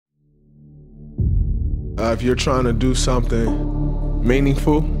if you're trying to do something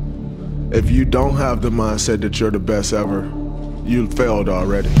meaningful, if you don't have the mindset that you're the best ever, you failed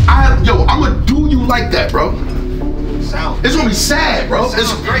already. I'm gonna do you like that, bro. It's gonna be sad, bro.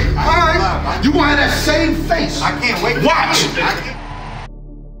 It's great. All right, you gonna have that same face. I can't wait. Watch.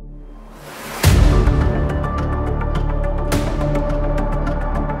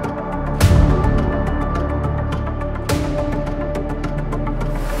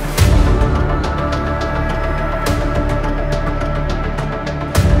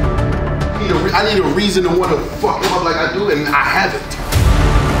 I need a reason to want to fuck him up like I do, and I haven't.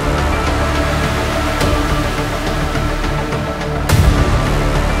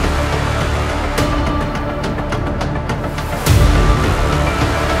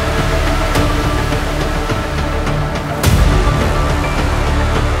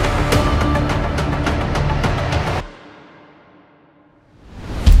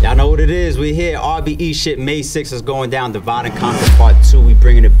 Y'all know what it is. We here. RBE shit. May 6th is going down. Divide and Conquer Part 2. We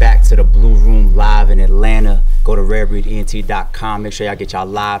bringing it back to the Blue Room live in Atlanta. Go to rarebreedent.com. Make sure y'all get y'all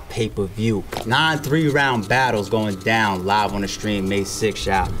live pay-per-view. 9 3-round battles going down live on the stream May 6th,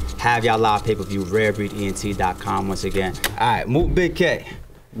 y'all. Have y'all live pay-per-view. rarebreedent.com once again. All right, Mook, Big K.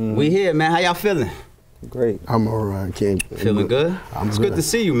 We here, man. How y'all feeling? Great. I'm all right, King. Feeling good? It's good to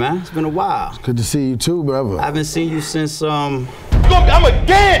see you, man. It's been a while. It's good to see you too, brother. I haven't seen you since I'm a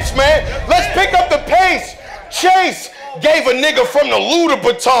dance, man. Let's pick up the pace. Chase gave a nigga from the Luda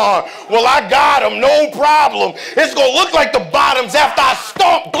baton. Well, I got him, no problem. It's gonna look like the bottoms after I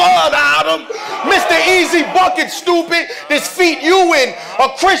stomp blood out him. Mr. Easy Bucket, stupid. This feet you in. A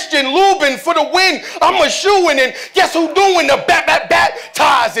Christian Lubin for the win. I'm a shoo-in, and guess who doing the bat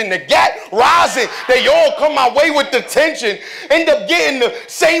ties in the gat rising. They all come my way with the tension. End up getting the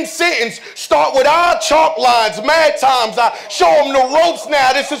same sentence. Start with our chalk lines. Mad times I show them the ropes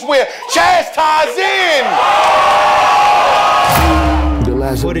now. This is where Chaz ties in.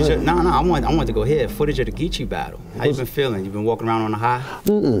 Footage of, I want to go here. Footage of the Geechee battle. How you been feeling? You been walking around on the high?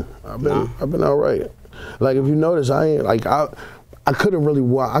 I've been all right. Like if you notice, I ain't like I could have really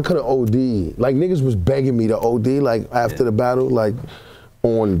I could have OD'd. Like niggas was begging me to OD like after the battle, like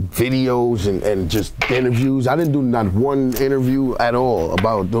on videos and just interviews. I didn't do not one interview at all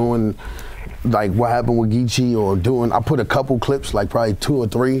about doing like what happened with Geechee or doing. I put a couple clips, like probably 2 or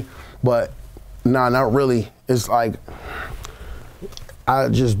 3, but nah, not really. It's like I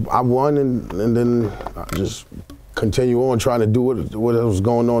won and then I just continue on trying to do what was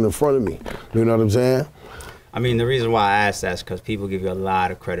going on in front of me. You know what I'm saying? I mean, the reason why I asked that is because people give you a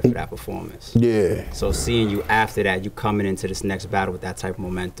lot of credit for that performance. Yeah. So seeing you after that, you coming into this next battle with that type of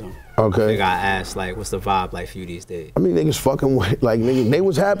momentum. Okay. I think I asked, like, what's the vibe like for you these days? I mean, niggas fucking, like, niggas, they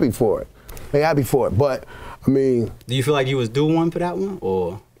was happy for it. They happy for it, but, I mean. Do you feel like you was due one for that one,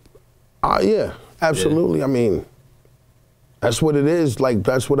 or? Yeah, absolutely. Yeah. I mean, that's what it is. Like,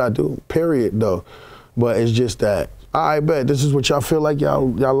 that's what I do, period, though. But it's just that, I bet this is what y'all feel like y'all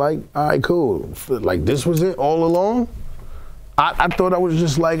like. All right, cool. Like, this was it all along? I thought I was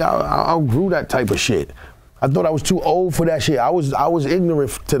just like, I outgrew that type of shit. I thought I was too old for that shit. I was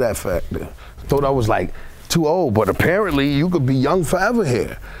ignorant to that fact. I thought I was like too old, but apparently you could be young forever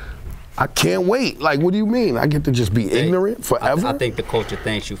here. I can't wait. Like, what do you mean? I get to just be ignorant forever? I think the culture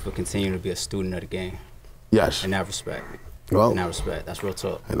thanks you for continuing to be a student of the game. Yes. In that respect. Well, in that respect, that's real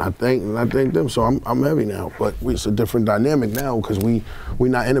talk. And I thank them. So I'm heavy now, but it's a different dynamic now because we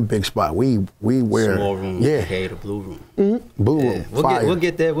not in a big spot. We wear small room. Yeah. Okay, the blue room. Blue room. We'll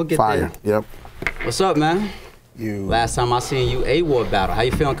get there. We'll get Fire. there. Yep. What's up, man? Last time I seen you, A-War battle. How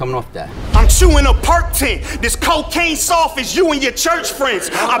you feeling coming off that? I'm chewing a perk tent. This cocaine soft is you and your church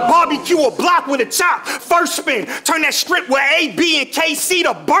friends. I barbecue a block with a chop. First spin. Turn that strip with A, B, and KC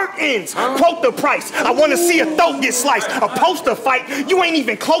to burnt ends. Quote the price. I want to see a throat get sliced. A poster fight. You ain't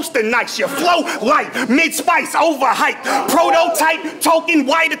even close to nice. Your flow light. Mid-spice. Overhyped. Prototype. Token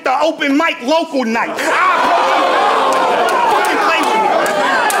white at the open mic local night. Fucking play with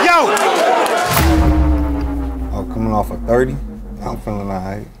me. Yo. Coming off of 30, I'm feeling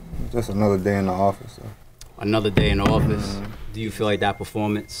alright. Just another day in the office. So. Another day in the office. Do you feel like that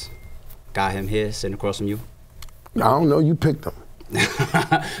performance got him here, sitting across from you? I don't know. You picked him.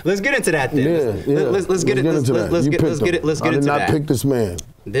 Let's get into that then. Yeah, let's get into that. Let's get into that. I did not pick this man.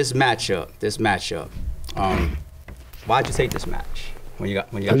 This matchup. Why'd you take this match when you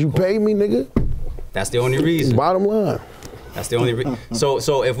got? Because you paid me, nigga. That's the only reason. Bottom line. That's the only reason.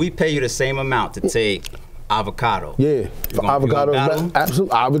 So if we pay you the same amount to take Avocado. Yeah, avocado.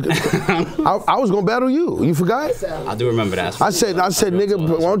 Absolutely. I was gonna battle you. You forgot? I do remember that. I said, nigga,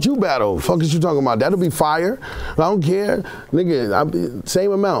 why don't you battle? Fuck is you talking about? That'll be fire. I don't care, nigga.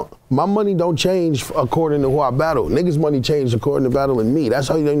 Same amount. My money don't change according to who I battle. Niggas' money change according to battling me. That's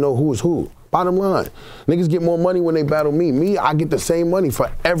how they know who is who. Bottom line, niggas get more money when they battle me. Me, I get the same money for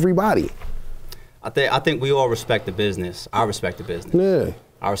everybody. I think we all respect the business. I respect the business. Yeah.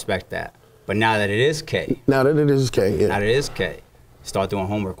 I respect that. But now that it is K. Now that it is K, yeah. Now that it is K, start doing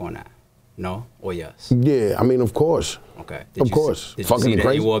homework on that. No or yes? Yeah, I mean, of course. Okay. Of course. Did you see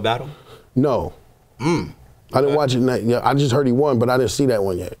that E-War battle? No. I didn't watch it. Yeah, I just heard he won, but I didn't see that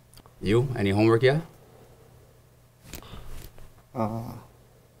one yet. You? Any homework yet? I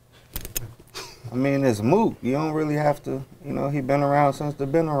mean, it's Mook. You don't really have to, you know, he been around since the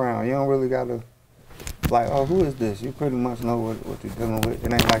been around. You don't really got to, like, oh, who is this? You pretty much know what you're dealing with.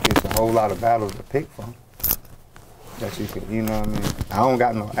 It ain't like it's a whole lot of battles to pick from that you could, you know what I mean? I don't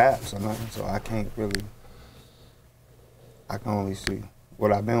got no apps or nothing, so I can't really, I can only see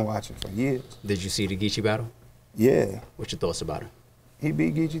what I've been watching for years. Did you see the Geechee battle? Yeah. What's your thoughts about it? He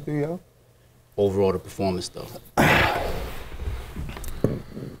beat Geechee 3-0. Overall, the performance, though.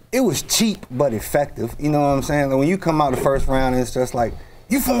 It was cheap but effective. You know what I'm saying? Like when you come out the first round, it's just like,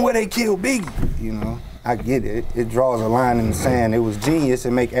 you from where they killed Bigg? You know, I get it. It draws a line in the sand. It was genius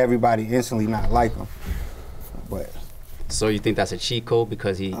and make everybody instantly not like him. But so you think that's a cheat code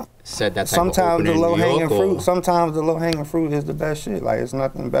because he said that type sometimes of the opening in New York, low-hanging fruit. Sometimes the low-hanging fruit is the best shit. Like it's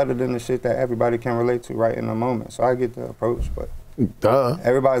nothing better than the shit that everybody can relate to right in the moment. So I get the approach, but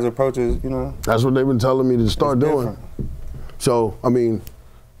everybody's approach is, you know. That's what they've been telling me to start doing. So I mean,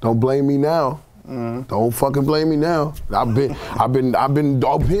 don't blame me now. Don't fucking blame me now. I've been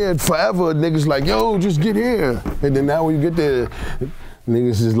up here forever. Niggas like, yo, just get here. And then now when you get there,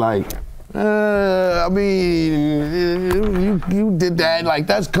 niggas is like, I mean, you did that. Like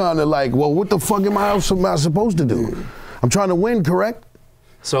that's kind of like, well, what the fuck am I supposed to do? I'm trying to win, correct?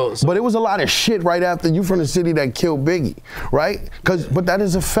 So, but it was a lot of shit right after you from the city that killed Biggie, right? But that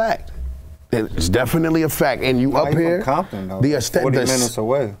is a fact. It's definitely a fact. And you up here, from Compton, though. 40 minutes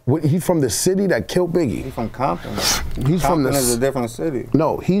away. He's from the city that killed Biggie. He's from Compton. Compton is a different city.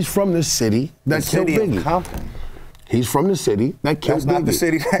 No, he's from the city that killed Biggie. Of Compton. He's from the city that killed Biggie. That's not the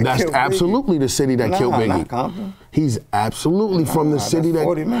city that killed Biggie. That's absolutely the city that killed Biggie. Not Compton. He's absolutely from the city that.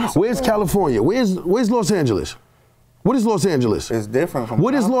 40 minutes Where's away. California? Where's Los Angeles? What is Los Angeles? It's different from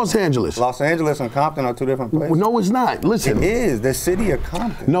What Compton. is Los Angeles? Los Angeles and Compton are two different places. No, it's not. Listen. It is. The city of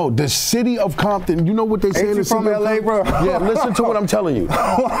Compton. No, the city of Compton. You know what they say in the city from of LA, Compton? bro? Yeah, listen to what I'm telling you.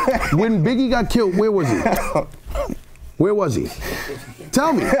 When Biggie got killed, where was he? Where was he?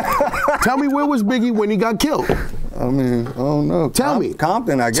 Tell me. Tell me where was Biggie when he got killed? I mean, I don't know. Tell me.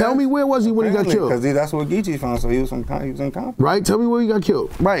 Compton, I guess. Tell me where was he when he got killed? Because that's where Geechee's from, so he was in Compton. Right? Tell me where he got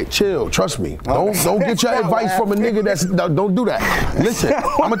killed. Right, chill, trust me. Don't get your advice from a nigga that's, don't do that. Listen,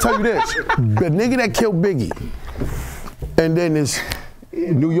 I'm gonna tell you this. The nigga that killed Biggie, and then it's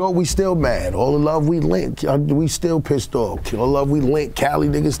New York, we still mad. All the love we lent, we still pissed off. All the love we lent, Cali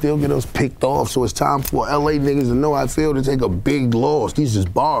niggas still get us picked off. So it's time for LA niggas to know how I feel to take a big loss. These is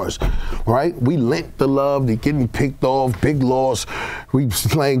bars, right? We lent the love, they getting picked off, big loss. We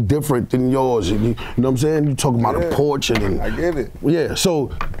playing different than yours. And you know what I'm saying? You talking about a porch and I get it. Yeah, so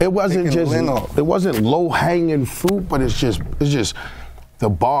it wasn't it wasn't low hanging fruit, but it's just the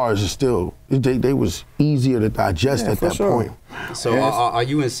bars are still, they was easier to digest at that point. So are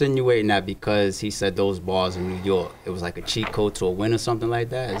you insinuating that because he said those bars in New York, it was like a cheat code to a win or something like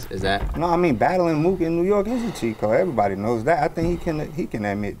that? Is that? No, I mean, battling Mook in New York is a cheat code. Everybody knows that. I think he can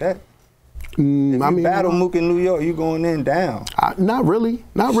admit that. If you battle Mook in New York, you going in down. Not really.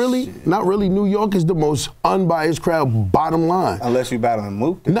 Not really. Shit. Not really. New York is the most unbiased crowd, bottom line. Unless you battling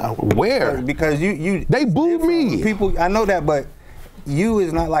Mook. No, where? Because they booed me. People, I know that, but you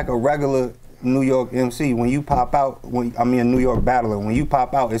is not like a regular New York MC. When you pop out, a New York battler, when you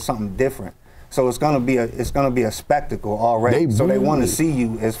pop out, it's something different. So it's gonna be a spectacle already. They want to see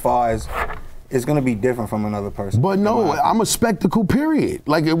you as far as it's gonna be different from another person. But no, I'm a spectacle, period.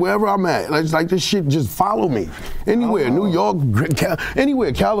 Like wherever I'm at, it's like this shit just follow me. Anywhere, New York,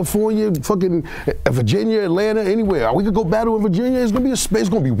 anywhere, California, fucking Virginia, Atlanta, anywhere. We could go battle in Virginia. It's gonna be it's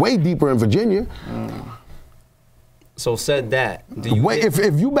gonna be way deeper in Virginia. So said that.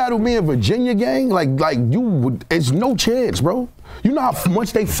 If you battle me in Virginia, gang, like you would, it's no chance, bro. You know how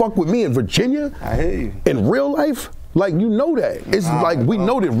much they fuck with me in Virginia? I hear you. In real life? Like, you know that. It's like, we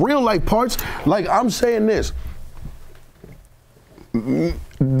know the real life parts. Like, I'm saying this.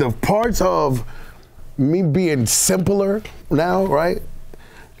 The parts of me being simpler now, right?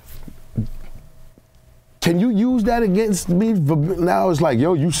 can you use that against me? Now it's like,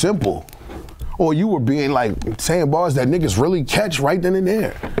 yo, you simple. Or you were being like, saying bars that niggas really catch right then and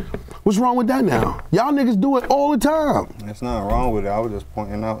there. What's wrong with that now? Y'all niggas do it all the time. There's nothing wrong with it. I was just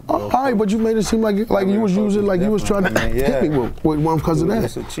pointing out. All right, but you made it seem like you was using, like you was trying to hit me with one because of that.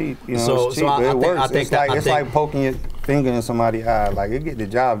 It's a cheat. You know, it's cheap, but it works. It's like poking your finger in somebody's eye. Like, it get the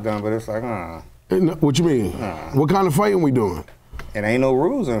job done, but it's like, What you mean? What kind of fighting we doing? It ain't no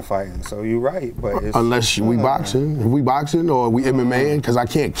rules in fighting, so you're right. But it's, unless we boxing. If we boxing or we MMA, because I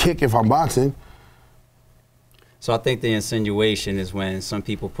can't kick if I'm boxing. So I think the insinuation is when some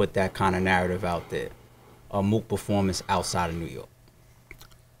people put that kind of narrative out there. A Mook performance outside of New York.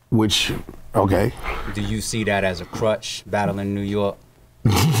 Which, okay. Do you see that as a crutch, battling in New York?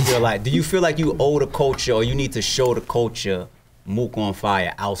 Do you feel like you owe the culture or you need to show the culture Mook on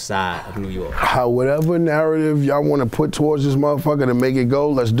fire outside of New York? Whatever narrative y'all want to put towards this motherfucker to make it go,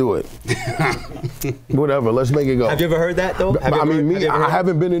 let's do it. Whatever, let's make it go. Have you ever heard that though? I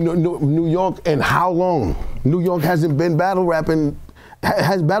haven't been in New York in how long? New York hasn't been battle rapping.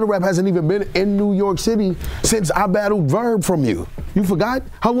 Battle rap hasn't even been in New York City since I battled Verb from you. You forgot?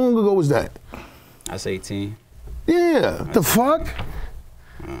 How long ago was that? That's 18. Yeah, the fuck?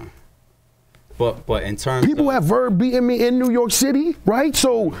 But in terms people have Verb beating me in New York City, right?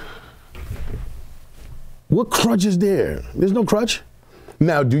 So what crutch is there? There's no crutch.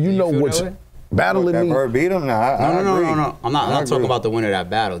 Now, do you know what's battling me? Verb beat him? No. I'm not talking about the winner of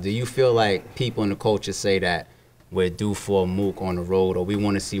that battle. Do you feel like people in the culture say that we're due for Mook on the road, or we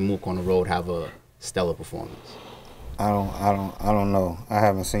want to see Mook on the road have a stellar performance? I don't know. I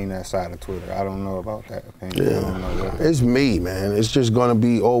haven't seen that side of Twitter. I don't know about that opinion. Yeah. I don't know what it's me, man. It's just gonna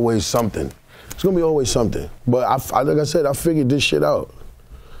be always something. It's gonna be always something. But like I said, I figured this shit out.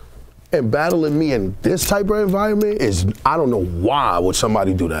 And battling me in this type of environment is, I don't know why would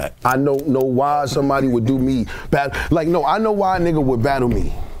somebody do that. I don't know why somebody would do me bad. Like, no, I know why a nigga would battle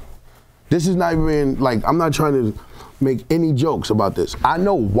me. This is not even, like, I'm not trying to make any jokes about this. I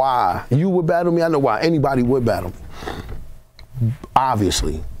know why you would battle me. I know why anybody would battle me.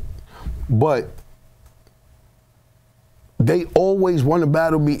 Obviously. But they always want to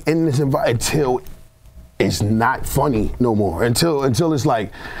battle me in this environment until it's not funny no more. Until it's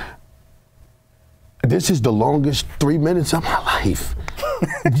like, this is the longest 3 minutes of my life.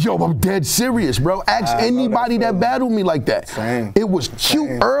 Yo, I'm dead serious, bro. Ask anybody that battled me like that. Same. It was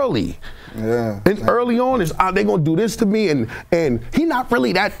cute early. Yeah. And early on is they gonna do this to me, and he not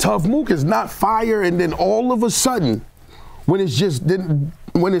really that tough. Mook is not fire, and then all of a sudden, when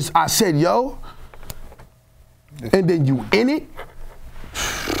I said yo, and then you in it.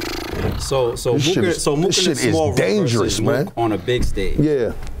 So Mook in a small room dangerous, man. Mook on a big stage.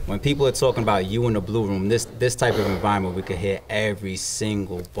 Yeah. When people are talking about you in the blue room, this type of environment, we could hear every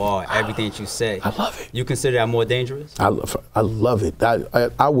single bar, everything that you say. I love it. You consider that more dangerous? I love it.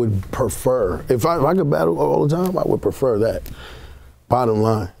 I would prefer, if I could battle all the time, I would prefer that. Bottom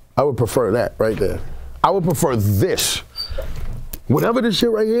line, I would prefer that right there. I would prefer this. Whatever this shit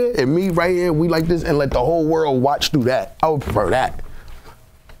right here, and me right here, we like this, and let the whole world watch through that. I would prefer that.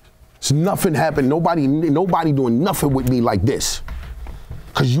 It's nothing happened. Nobody doing nothing with me like this.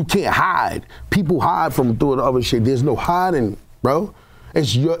 Cause you can't hide. People hide from doing the other shit. There's no hiding, bro.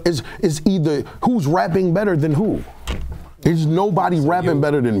 It's either who's rapping better than who. There's nobody rapping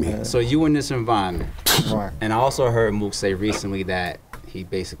better than me. So you in this environment, and I also heard Mook say recently that he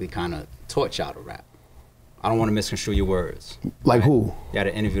basically kind of taught y'all to rap. I don't want to misconstrue your words. Like who? You had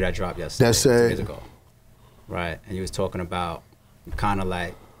an interview that dropped yesterday, 2 days ago. Right, and you was talking about kind of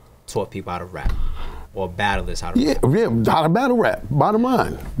like taught people how to rap. Or battlers how to rap. Yeah, how to battle rap, bottom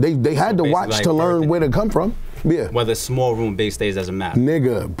line. They had to watch like to learn where to come from. Yeah. Whether small room, big stage doesn't matter.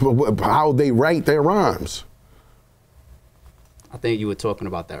 Nigga, how they write their rhymes. I think you were talking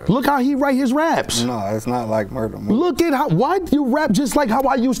about that earlier. Look how he write his raps. No, it's not like Murda Mook. Look at why do you rap just like how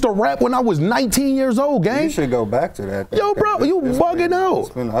I used to rap when I was 19 years old, gang? You should go back to that. Yo, bro, you bugging out. It's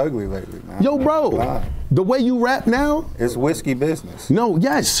been ugly lately, man. Yo, bro, the way you rap now. It's whiskey business. No,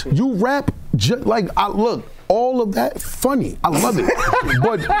 yes, you rap just like, look, all of that, funny. I love it.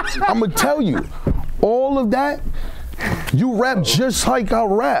 But I'm going to tell you, all of that, you rap just like I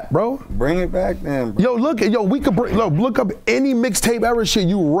rap, bro. Bring it back then, bro. We could look up any mixtape era shit,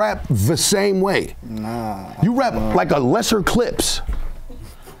 you rap the same way. Nah. You rap like a lesser Clips.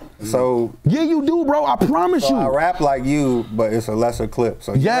 So yeah, you do, bro. I promise you. I rap like you, but it's a lesser clip.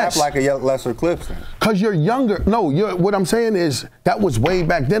 So you rap like a lesser Clips then. Cause you're younger. No, what I'm saying is that was way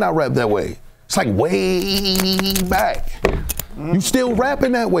back then. I rapped that way. It's like way back. You still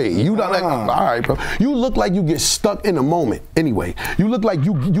rapping that way. You not like, all right, bro. You look like you get stuck in a moment. Anyway, you look like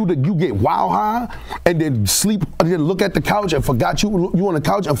you get wild high and then sleep, and then look at the couch and forgot you on the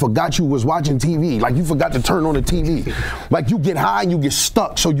couch and forgot you was watching TV. Like you forgot to turn on the TV. Like you get high and you get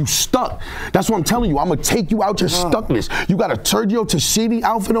stuck. So you stuck. That's what I'm telling you. I'm gonna take you out your stuckness. You got a Sergio Tashidi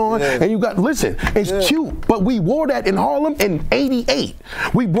outfit on, and you got, listen, it's cute, but we wore that in Harlem in '88.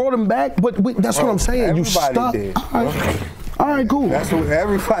 We brought him back, but that's what I'm saying. You stuck. All right, cool. That's what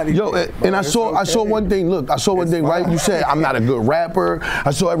everybody Yo, did, and I saw one thing. Look, I saw one thing, right? You said I'm not a good rapper.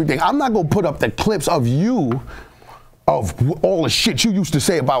 I saw everything. I'm not gonna put up the clips of you, of all the shit you used to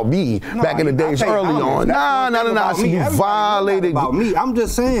say about me back in the days early on. Nah. I see you violated. About me, I'm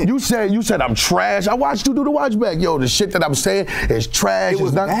just saying. You said I'm trash. I watched you do the watch back. Yo, the shit that I'm saying is trash. It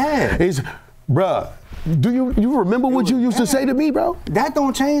was bad. Bruh. Do you remember what you used to say to me, bro? That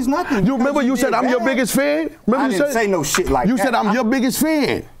don't change nothing. You remember you said I'm your biggest fan? Remember I didn't say no shit like that. You said I'm your biggest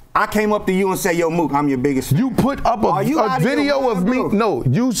fan. I came up to you and said, yo, Mook, I'm your biggest fan. You put up a video of me. No,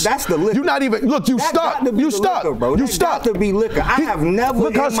 that's the liquor. You not even, look, you stuck. You stuck. Liquor, bro. You stuck. Got to be liquor. I have never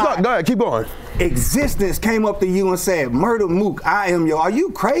look how stuck. Go ahead, keep going. Existence came up to you and said, Murda Mook, I am your. Are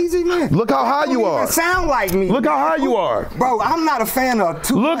you crazy, man? Look how high you are. Even sound like me. Look how high you are. Bro, I'm not a fan of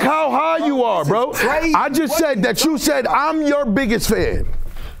too Look much. how high you are, bro. I just said that you said I'm your biggest fan.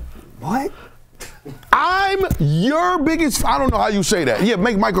 What? I'm your biggest, I don't know how you say that. Yeah,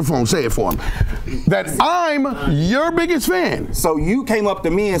 make microphone, say it for him. That I'm your biggest fan. So you came up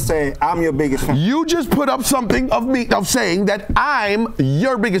to me and said, I'm your biggest fan. You just put up something of saying that I'm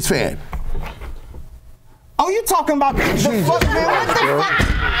your biggest fan. Oh, you talking about the fuck, man? What the fuck?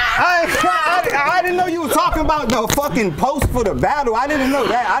 I didn't know you were talking about the fucking post for the battle. I didn't know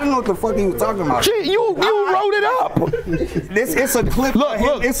that. I didn't know what the fuck you was talking about. Gee, you wrote it up. It's a clip.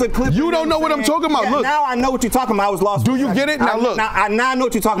 Look, it's a clip. You don't know what I'm talking about. Yeah, look. Now I know what you're talking about. I was lost. Do you get it? Now look. Now I know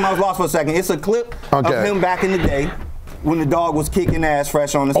what you're talking about. I was lost for a second. It's a clip of him back in the day when the dog was kicking ass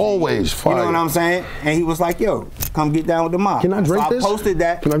fresh on the scene. Always fire. You know what I'm saying? And he was like, yo, come get down with the mob. Can I drink this? I posted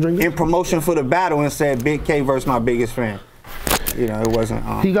that in promotion for the battle and said Big K versus my biggest fan. You know, it wasn't.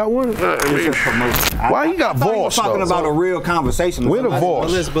 He got one? It was a promotion. Why he got boss? He was talking about a real conversation. Where the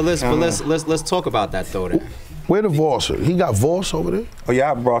boss? But let's talk about that though. Then. Where the Voss? He got Voss over there? Oh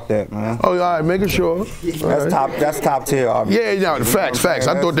yeah, I brought that, man. Oh, all right, making sure. That's top tier. Yeah, no, facts.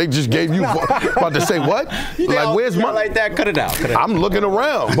 I thought they just gave you about to say what? Like, where's my? Like that? Cut it out. I'm looking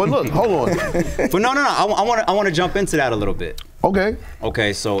around, but look, hold on. But no. I want to jump into that a little bit. Okay.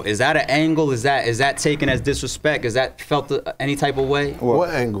 Okay, so is that an angle? Is that taken as disrespect? Is that felt any type of way?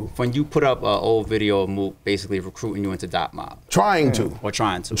 What angle? When you put up an old video of Mook basically recruiting you into Dot Mob. Trying to,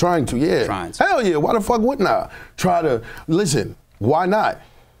 yeah. Hell yeah, why the fuck wouldn't I? Try to, listen, why not?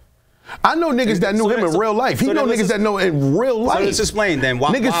 I know niggas that knew him in real life. He know niggas that know in real life. So let's explain then.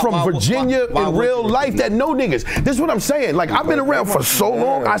 Niggas from Virginia in real life that know niggas. This is what I'm saying. Like, I've been around for so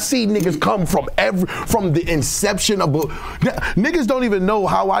long, I see niggas come from the inception of, niggas don't even know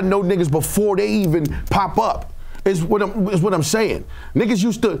how I know niggas before they even pop up, is what I'm saying. Niggas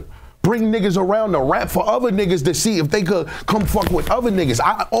used to bring niggas around to rap for other niggas to see if they could come fuck with other niggas.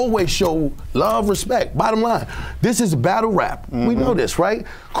 I always show love, respect, bottom line. This is battle rap. We know this, right?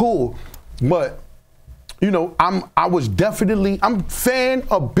 Cool. But, you know, I'm fan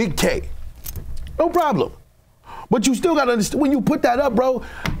of Big K. No problem. But you still gotta understand, when you put that up, bro,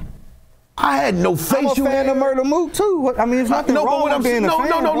 I had no facial. I'm a fan of Murda Mook too. I mean, it's nothing wrong with being a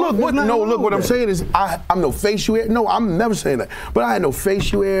fan. Look, what I'm saying is, I'm no facial hair. No, I'm never saying that. But I had no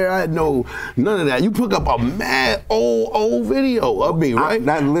facial hair. I had none of that. You put up a mad old video of me, right?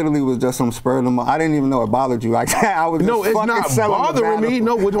 That literally was just some spur of the moment. I didn't even know it bothered you. Like I was. No, it's not bothering me.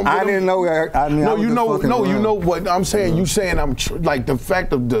 No, I didn't know. You know what I'm saying. You saying I'm like the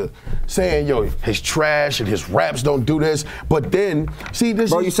fact of saying yo, his trash and his raps don't do this. But then see this.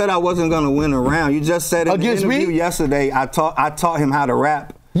 Bro, you said I wasn't gonna win around. You just said in the interview yesterday, I taught him how to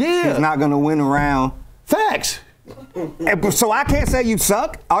rap. Yeah. He's not gonna win around. Facts. So I can't say you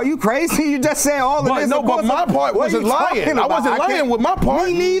suck? Are you crazy? You just said all of this. No, but my part wasn't lying. I wasn't lying with my part.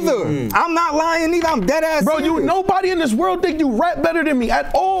 Me neither. I'm not lying either. I'm dead ass. Bro, nobody in this world think you rap better than me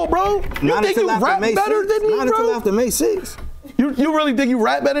at all, bro. You think you rap better than me, bro? Not until after May 6th. You really think you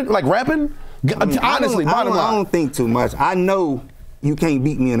rap better? Like rapping? Honestly, bottom line. I don't think too much. I know you can't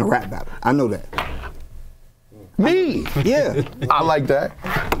beat me in a rap battle. I know that. Me? Yeah. I like that.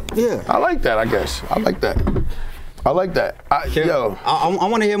 Yeah. I like that, I guess. I like that. I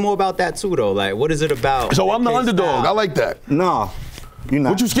want to hear more about that too, though. Like, what is it about? So I'm the underdog. I like that. No. You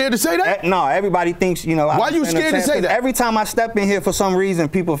know. What, you scared to say that? No, everybody thinks, you know. Why you scared to say that? Every time I step in here, for some reason,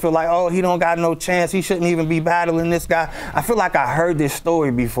 people feel like, oh, he don't got no chance. He shouldn't even be battling this guy. I feel like I heard this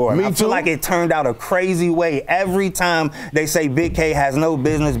story before. Me I feel too. like it turned out a crazy way. Every time they say Big K has no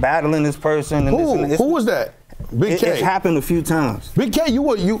business battling this person. And Who? This and this. Who was that? Big K. It's happened a few times. Big K,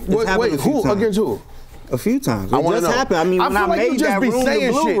 wait, who times. Against who? A few times. It I just know. happened. I mean, when I made that room, the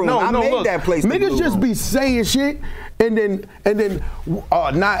blue room, I made that place. Niggas just be saying shit and then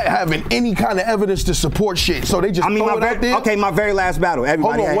not having any kind of evidence to support shit. So they just throw it out there. Okay, my very last battle.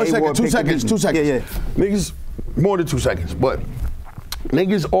 Everybody Hold on, 1 second, 2 seconds, 2 seconds. Yeah. Niggas, more than 2 seconds, but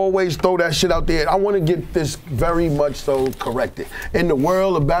niggas always throw that shit out there. I want to get this very much so corrected. In the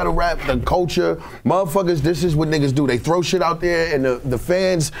world of battle rap, the culture, motherfuckers, this is what niggas do. They throw shit out there and the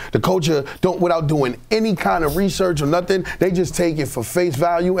fans, the culture, don't, without doing any kind of research or nothing, they just take it for face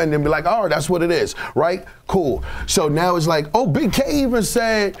value and then be like, oh, that's what it is, right? Cool. So now it's like, oh, Big K even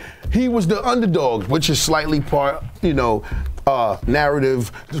said he was the underdog, which is slightly part, you know, narrative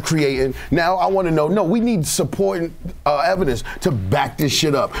creating. Now I want to know, no, we need supporting evidence to back this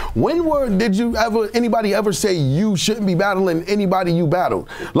shit up. When did anybody ever say you shouldn't be battling anybody you battled?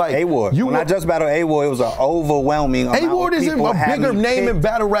 Like A-Ward. When I just battled A-Ward, it was an overwhelming amount of people. A-Ward isn't a bigger name in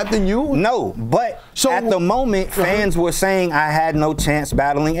battle rap than you? No, but at the moment, fans were saying I had no chance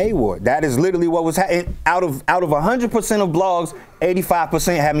battling A-Ward. That is literally what was happening. Out of 100% of blogs,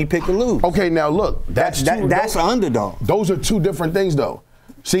 85% had me pick to lose. Okay, now look, that's an underdog. Those are two different things, though.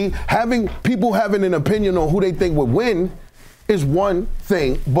 See, people having an opinion on who they think would win is one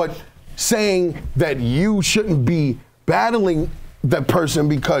thing, but saying that you shouldn't be battling that person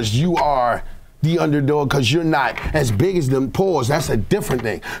because you are the underdog, because you're not as big as them, pause, that's a different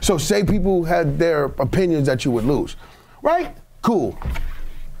thing. So say people had their opinions that you would lose, right? Cool.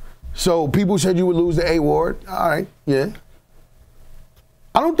 So people said you would lose the A-Ward, all right, yeah.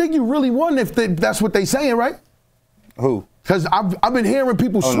 I don't think you really won if that's what they saying, right? Who? Because I've been hearing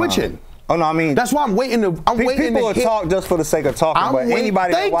people switching. No. Oh no, I mean that's why I'm waiting to. People will talk just for the sake of talking, but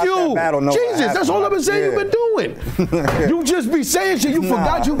anybody that watched that battle knows. Jesus, that's all I've been saying. You've been doing. You just be saying shit. You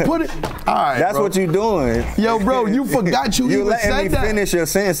forgot you put it. All right, that's what you doing. Yo, bro, you forgot you even said that. You're letting me finish your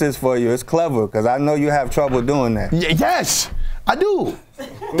sentences for you. It's clever because I know you have trouble doing that. Yes, I do.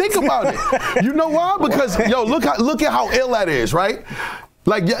 Think about it. You know why? Because yo, look at how ill that is, right?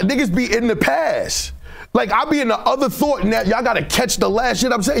 Like niggas be in the past. Like I be in the other thought, and y'all gotta catch the last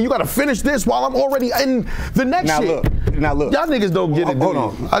shit I'm saying. You gotta finish this while I'm already in the next shit. Now look. Y'all niggas don't get it. Hold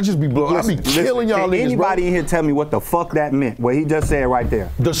on. I just be blowing. I be killing y'all niggas. Anybody in here tell me what the fuck that meant? What he just said right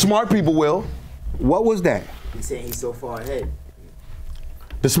there. The smart people will. What was that? He's saying he's so far ahead.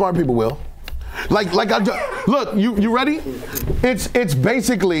 The smart people will. Like I just, look. You ready? It's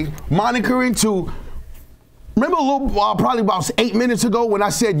basically monitoring to. Remember a little, probably about 8 minutes ago when I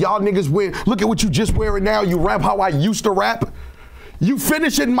said y'all niggas look at what you just wearing now, you rap how I used to rap? You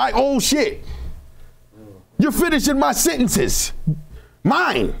finishing my old shit. You're finishing my sentences.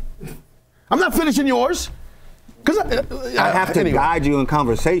 Mine. I'm not finishing yours. Cause I have to guide you in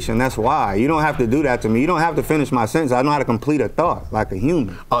conversation, that's why. You don't have to do that to me. You don't have to finish my sentence. I know how to complete a thought, like a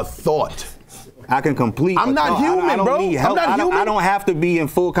human. A thought. I can complete. I'm not human, I don't bro. Need help. I'm not human. I don't have to be in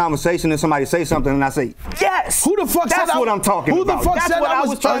full conversation and somebody say something and I say, yes. Who the fuck said That's what I'm talking about. Who the fuck That's said what I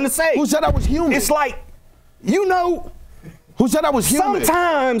was trying to say. Who said I was human? It's like, you know. Who said I was human?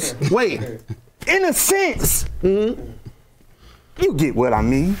 Sometimes. Wait. In a sense. You get what I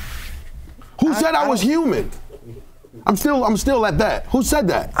mean. Who said I was human? I'm still at that. Who said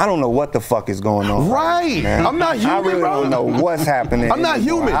that? I don't know what the fuck is going on. Right. I'm not human, I really bro. don't know what's happening. I'm not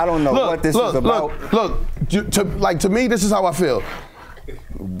human. I don't know what this is about. Look, to me, this is how I feel.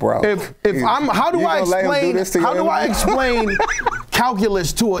 Bro. How do I explain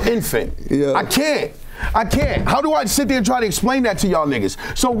calculus to an infant? Yeah. I can't. How do I sit there and try to explain that to y'all niggas?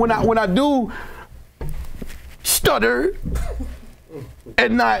 So when I do stutter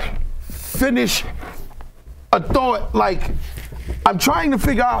and not finish a thought, like I'm trying to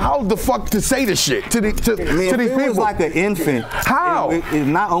figure out how the fuck to say this shit to these people. If it was like an infant, how? It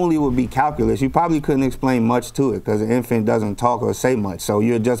not only would be calculus, you probably couldn't explain much to it because an infant doesn't talk or say much, so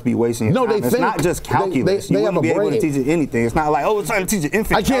you'll just be wasting your time. It's not just calculus. You wouldn't be able to teach it anything. It's not like, oh, it's trying to teach an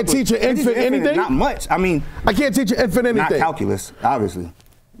infant. I can't teach an infant anything? Not much. I mean, I can't teach an infant anything. Not calculus, obviously.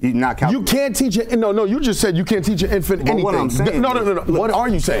 Not calculus. You can't teach it. No, you just said you can't teach an infant anything. What I'm saying. No. Look, what are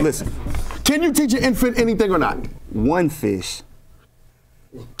you saying? Listen. Can you teach an infant anything or not? One fish.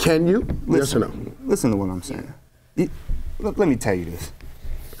 Can you? Yes or no? Listen to what I'm saying. Look, let me tell you this.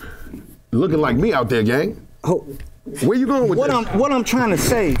 Looking like me out there, gang. Where you going with what I'm trying to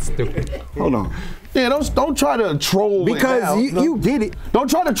say? Hold on. Yeah, don't try to troll because it now. you did it. Don't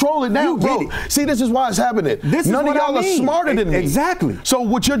try to troll it now, bro. See, this is why it's happening. None of y'all are smarter than me. Exactly. So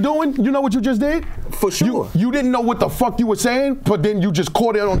what you're doing, you know what you just did? For sure. You didn't know what the fuck you were saying, but then you just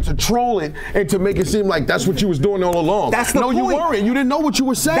caught it on to troll it and to make it seem like that's what you was doing all along. That's the point. No, you weren't. You didn't know what you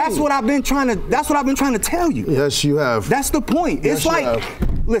were saying. That's what I've been trying to tell you. Yes, you have. That's the point. Yes, it's like,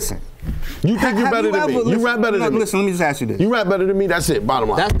 listen. You think you're better than me. You rap better than me. Listen, let me just ask you this. You rap better than me, that's it, bottom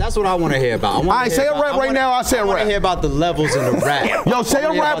line. That's what I want to hear about. I say a rap right now, I say a rap. I want to hear about the levels in the rap. Yo, say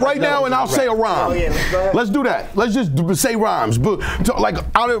a rap right now and I'll say a rhyme. Let's do that. Let's just say rhymes. Like,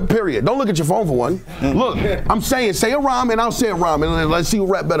 out of period. Don't look at your phone for one. Look, I'm saying say a rhyme and I'll say a rhyme and let's see who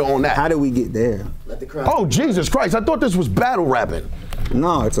rap better on that. How did we get there? Oh, Jesus Christ. I thought this was battle rapping.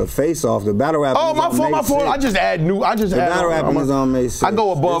 No, it's a face-off. The battle rap. Oh, my fault. I just add new. The battle rapping is on May 6th. I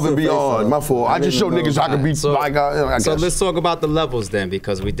go above and beyond. My fault. I just show niggas I can be like. I guess. So let's talk about the levels then,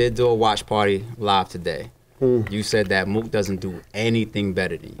 because we did do a watch party live today. You said that Mook doesn't do anything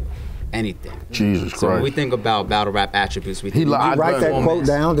better than you. Anything. Jesus Christ. So when we think about battle rap attributes, we think you write that quote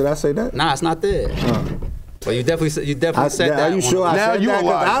down. Did I say that? Nah, it's not there. But you definitely said that. Are you sure I said that?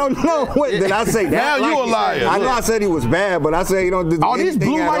 I don't know. What did I say that? Now you a liar. I know I said he was bad, but I said he don't do all these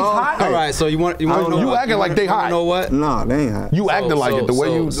blue lights hot. All right, so you acting like they hot. You know what? No, they ain't hot. You acting like it the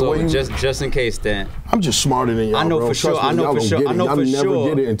way you. Just in case, then. I'm just smarter than y'all. I know for sure. I know for sure. I know for sure.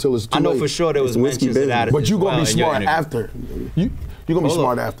 Never get it until it's too late. I know for sure there was mentions of that. But you gonna be smart after. You're gonna be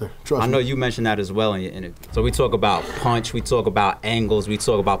smart after. Trust me. I know you mentioned that as well in your interview. So we talk about punch, we talk about angles, we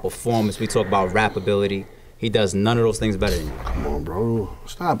talk about performance, we talk about rap ability. He does none of those things better than you. Come on, bro.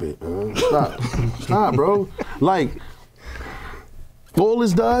 Stop it, man. Stop, bro. Like, all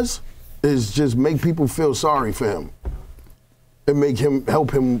this does is just make people feel sorry for him. And help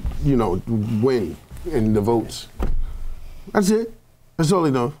him, win in the votes. That's it. That's all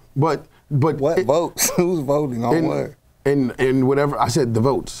he does. But what votes? Who's voting on what? And whatever, I said the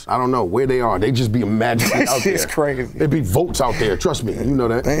votes. I don't know where they are. They just be magically out there. It's crazy. There be votes out there. Trust me, you know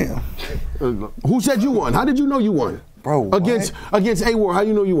that. Damn. Who said you won? How did you know you won? Bro, against A-War, how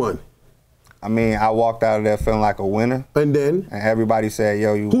you know you won? I mean, I walked out of there feeling like a winner. And then? And everybody said,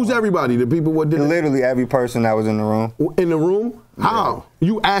 yo, you Who's won. everybody? The people what did it? Literally every person that was in the room. In the room? How?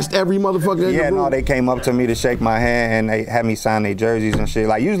 You asked every motherfucker in the room? Yeah, no, they came up to me to shake my hand and they had me sign their jerseys and shit.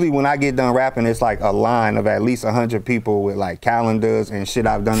 Like, usually when I get done rapping, it's like a line of at least 100 people with like calendars and shit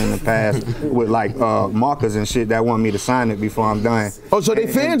I've done in the past with like markers and shit that want me to sign it before I'm done. Oh, so they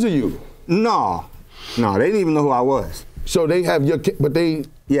fans of you? No, they didn't even know who I was. So they have but they...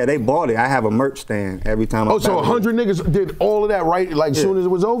 Yeah, they bought it. I have a merch stand every time I so 100 niggas did all of that right, like, soon as it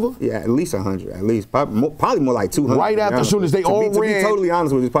was over? Yeah, at least 100, at least. Probably more like 200. Right after, as soon as they all ran. To be totally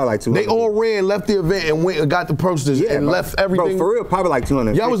honest with you, it's probably like 200. They all ran, left the event, and went and got the posters and left everything. Bro, for real, probably like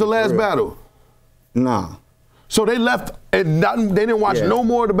 200. Y'all was the last battle? Nah. So they left and they didn't watch no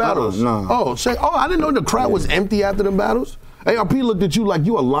more of the battles? No. Oh, I didn't know the crowd was empty after the battles? ARP looked at you like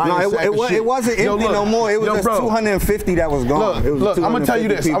you a lying sack of shit. It wasn't empty no more. It was just 250 that was gone. Look, I'm gonna tell you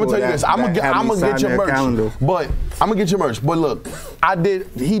this. I'm gonna get your merch. But I'm gonna get your merch. But look,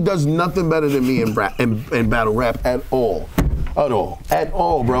 he does nothing better than me in battle rap at all. At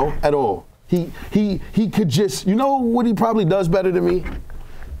all, bro. At all. He could just, you know what he probably does better than me?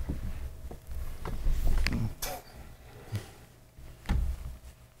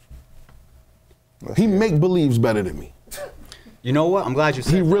 He make-believes better than me. You know what? I'm glad you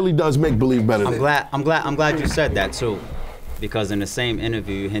said He really does make believe better than me. I'm glad you said that too. Because in the same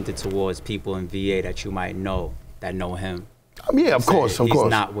interview you hinted towards people in VA that you might know that know him. Yeah, of course. He's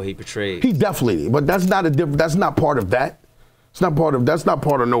not what he portrayed. He definitely, but that's not part of that. That's not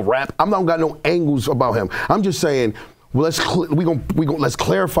part of no rap. I don't got no angles about him. I'm just saying, let's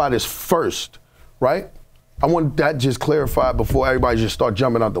clarify this first, right? I want that just clarified before everybody just start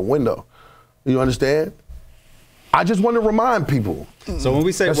jumping out the window. You understand? I just want to remind people. So when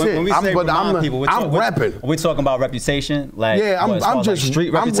we say remind people, I'm rapping. Are we talking about reputation? Like, I'm just like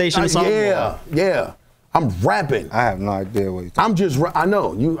street reputation or something? Yeah. I'm rapping. I have no idea what you're talking I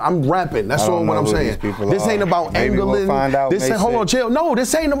know. I'm rapping. That's all what I'm saying. This ain't about angling. Hold on, chill. No,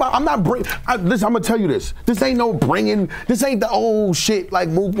 this ain't about, I'm not bringing, listen, I'm gonna tell you this. This ain't the old shit like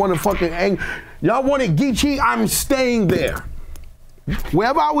Mook wanna fucking y'all wanted Geechee, I'm staying there.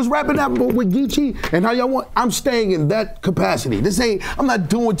 Wherever I was rapping that with Geechee and how y'all want, I'm staying in that capacity. I'm not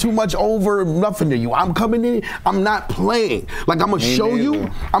doing too much over nothing to you. I'm coming in, I'm not playing. Like I'm gonna show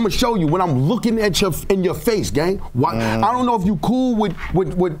you when I'm looking at in your face, gang. I don't know if you cool with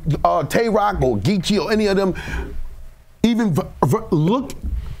Tay-Rock or Geechee or any of them. Even look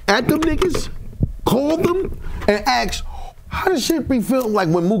at them niggas call them and ask, how does shit be feeling like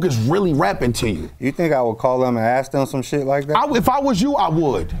when Mook is really rapping to you? You think I would call them and ask them some shit like that? If I was you, I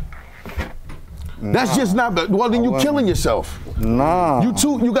would. Nah, that's just not, well then you killing yourself. Nah.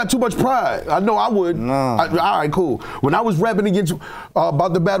 You got too much pride. I know I would. Nah. All right, cool. When I was rapping against,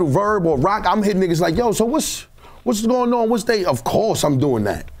 about the battle Verb or Rock, I'm hitting niggas like, yo, so what's going on? Of course I'm doing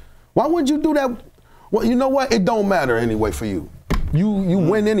that. Why would you do that? Well, you know what? It don't matter anyway for you. You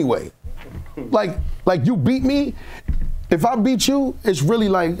win anyway. Like you beat me. If I beat you, it's really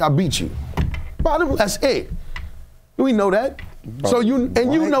like I beat you. That's it. We know that. Bro, so you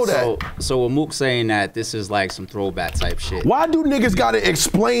know that. So with Mook saying that this is like some throwback type shit. Why do niggas gotta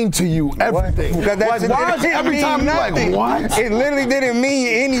explain to you everything? Because like, why is every time you like what? It literally didn't mean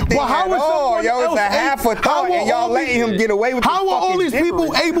anything at all. Yo, it's a half a thought, and y'all letting him get away with how are all these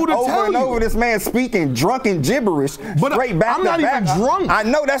people able to over tell and you? over this man speaking drunken gibberish but straight back I'm to not back. even drunk. I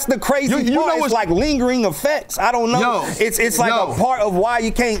know that's the crazy part. Know it's like lingering effects. I don't know. Yo, it's like a part of why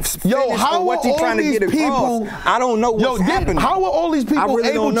you can't finish what you're trying to get across. I don't know what's happening. How are all these people really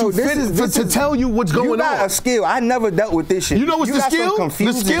able to tell you what's going on? You got a skill. I never dealt with this shit. You know what's the skill?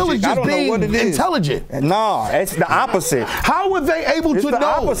 The skill is just being intelligent. No, it's the opposite. How are they able to know? It's the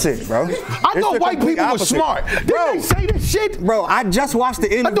opposite, bro. I thought white people were smart. Didn't they say this shit? Bro, I just watched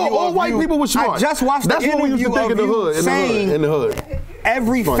the interview. I thought all white people were smart. I just watched the interview. That's what we used to think in the hood. In the hood.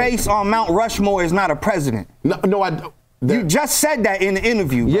 Every face on Mount Rushmore is not a president. No, I don't. You just said that in the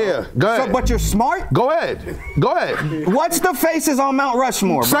interview, bro. Yeah, go ahead. So, but you're smart? Go ahead. What's the faces on Mount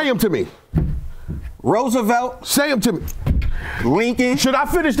Rushmore, bro? Say them to me. Roosevelt. Say them to me. Lincoln. Should I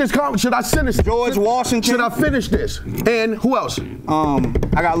finish this comment? Should I finish? George Washington. Should I finish this? And who else?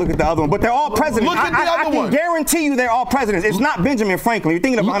 I gotta look at the other one, but they're all presidents. Look at the other one. I can guarantee you they're all presidents. It's not Benjamin Franklin. You're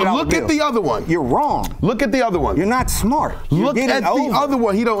thinking of $100 Look at the other one. You're wrong. Look at the other one. You're not smart. Look at the other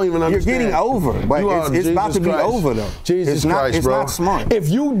one. He don't even understand. You're getting over, but it's about to be over though. Jesus Christ, bro. It's not smart. If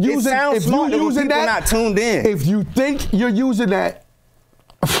you using that, not tuned in. If you think you're using that,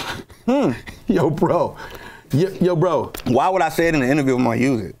 yo, bro. Yo, bro. Why would I say it in the interview if I'm gonna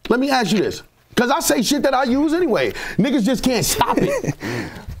use it? Let me ask you this. Because I say shit that I use anyway. Niggas just can't stop it.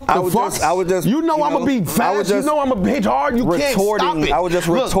 I was just, you know I'm gonna be fast. You know I'm gonna hit hard. You can't stop it. I was just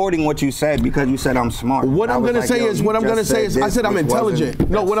retorting what you said because you said I'm smart. What I'm gonna say is I said I'm intelligent.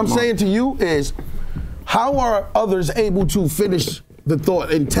 No, what I'm saying to you is, how are others able to finish the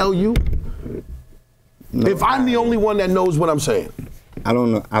thought and tell you if I'm the only one that knows what I'm saying? I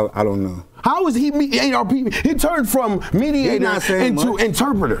don't know. I don't know. How is he ARP? He turned from mediator into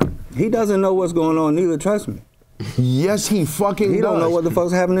interpreter. He doesn't know what's going on neither, trust me. Yes, he fucking does. He don't know what the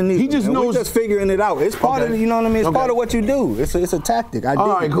fuck's happening neither. He just knows. We're just figuring it out. It's part of, you know what I mean? It's part of what you do. It's a tactic. All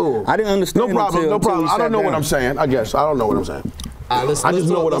right, cool. I didn't understand. No problem. I don't know what I'm saying. I guess I don't know what I'm saying. I just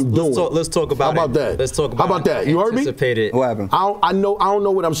know what I'm doing. Let's talk about How about that? Let's talk about How about that? You heard me? What happened? I don't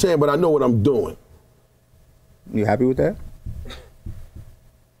know what I'm saying, but I know what I'm doing. You happy with that?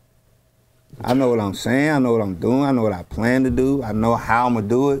 I know what I'm saying. I know what I'm doing. I know what I plan to do. I know how I'm gonna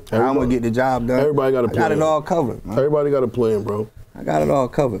do it. How I'm gonna get the job done. Everybody got a plan. I got it all covered, man. Everybody got a plan, bro. I got it all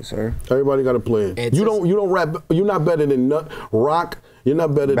covered, sir. Everybody got a plan. You don't rap. You're not better than Rock. You're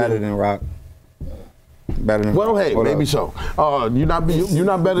not better than Rock. Better than well, Rock. hey, maybe so. You're not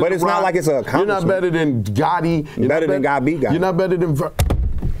better. But it's than not Rock. like it's a You're not better than Gotti. You're better than God beat Gotti. You're not better than.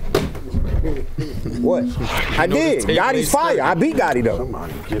 What? I did. Gotti's fire. I beat Gotti though.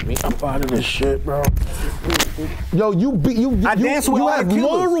 Somebody get me up out of this shit, bro. Yo, you dance with all have the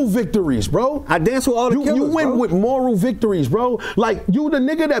killers. moral victories, bro. I dance with all the killers, You win bro. with moral victories, bro. Like you the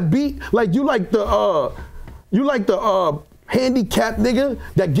nigga that beat, like you like the handicapped nigga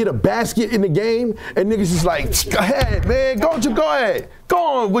that get a basket in the game and niggas is like, go ahead, man, go ahead. Go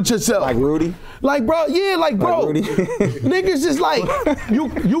on with yourself. Like Rudy? Like bro, yeah, like bro. Rudy? Niggas is like, you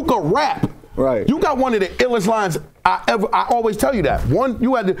can rap. Right. You got one of the illest lines I always tell you that. One,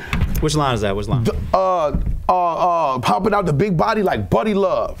 you had to. Which line is that? Which line? Popping out the big body like Buddy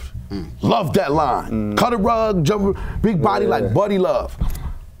Love. Love that line. Cut a rug, jump, big body like Buddy Love.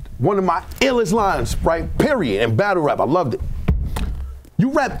 One of my illest lines, right? Period. In battle rap, I loved it.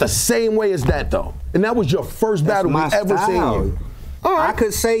 You rap the same way as that though, and that was your first battle we ever seen you. I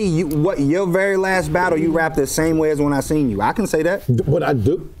could say your very last battle, you rap the same way as when I seen you. I can say that. What I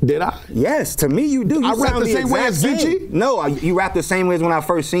do? Did I? Yes, to me you do. You I rap the same way as Geechee? No, you rap the same way as when I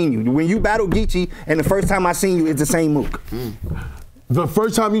first seen you. When you battle Geechee, and the first time I seen you, it's the same Mook. The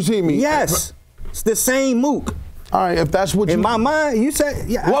first time you seen me? Yes, it's the same Mook. All right, if that's what in my mind, you said,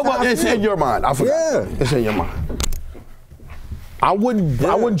 yeah. Well, it's in your mind. I forgot. Yeah, it's in your mind. I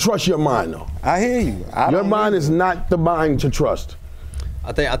wouldn't trust your mind though. I hear you. Your mind is not the mind to trust.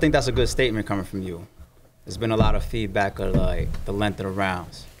 I think that's a good statement coming from you. There's been a lot of feedback of like the length of the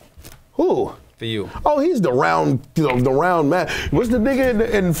rounds. Who? For you. Oh, he's the round, the round man. What's the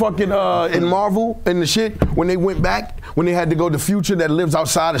nigga in fucking in Marvel and the shit when they went back when they had to go to future that lives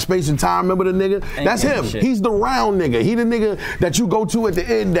outside of space and time? Remember the nigga? That's him. Shit. He's the round nigga. He the nigga that you go to at the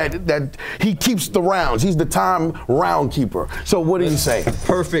end that he keeps the rounds. He's the time round keeper. So what do you say?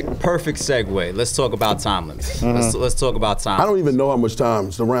 Perfect segue. Let's talk about time limits. Let's talk about time. I don't even know how much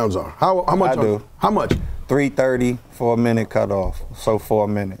times the rounds are. How much? I do. How much? 3:30 for a minute cutoff. So 4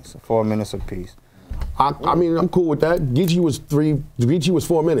 minutes. 4 minutes apiece. I mean, I'm cool with that. Geechee was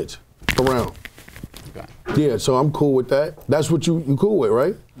 4 minutes per round. Okay. Yeah, so I'm cool with that. That's what you cool with,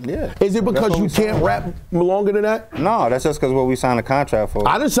 right? Yeah. Is it because you can't rap longer than that? No, that's just because what we signed a contract for.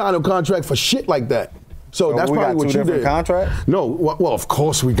 I didn't sign a contract for shit like that. So that's probably what you did. We got two different contracts? No, well, of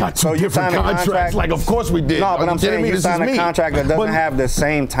course we got two different contracts. Like, of course we did. No, but I'm saying you signed a contract that doesn't have the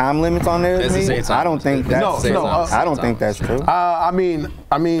same time limits on there as me. I don't think that's I don't think that's true. I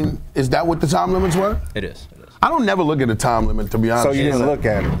mean, is that what the time limits were? It is. I don't never look at the time limit, to be honest. So you didn't look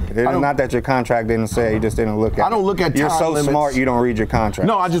at it. It's not that your contract didn't say, you just didn't look at it. I don't look at time limits. You're so smart, you don't read your contract.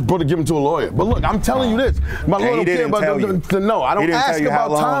 No, I just brought to give them to a lawyer. But look, I'm telling you this. My lawyer don't care about no, I don't ask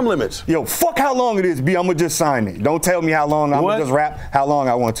about time limits. Yo, fuck how long it is, B. I'm going to just sign it. Don't tell me how long. I'm going to just rap how long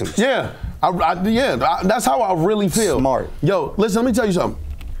I want to. Yeah. That's how I really feel. Smart. Yo, listen, let me tell you something.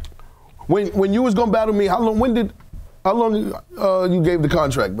 When you was going to battle me, how long you gave the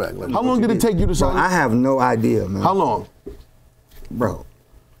contract back? Like, how long did it take you to sign? I have no idea, man. How long? Bro,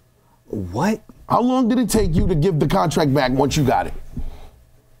 what? How long did it take you to give the contract back once you got it?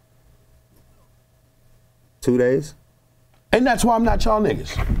 2 days. And that's why I'm not y'all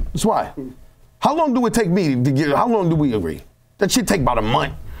niggas. That's why. How long do it take me to get, how long do we agree? That shit take about a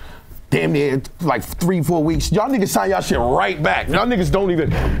month. Damn near like 3-4 weeks. Y'all niggas sign y'all shit right back. Y'all niggas don't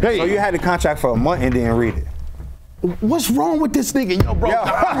even, hey. So you had the contract for a month and didn't read it? What's wrong with this nigga? Yo, bro.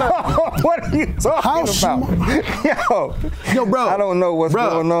 What are you talking about? Yo, bro. I don't know what's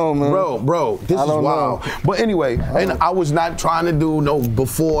going on, man. Bro, this is wild. But anyway, and I was not trying to do no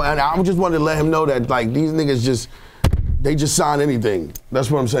before, and I just wanted to let him know that like these niggas they just sign anything.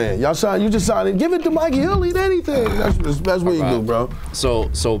 That's what I'm saying. You just sign it. Give it to Mikey. He'll eat anything. That's what you do, bro.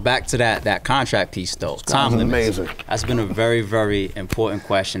 So back to that contract piece though. Time limits. Amazing. That's been a very, very important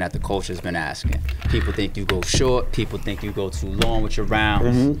question that the coach has been asking. People think you go short. People think you go too long with your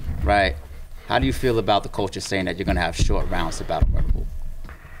rounds, right? How do you feel about the coaches saying that you're gonna have short rounds to battle Murda Mook?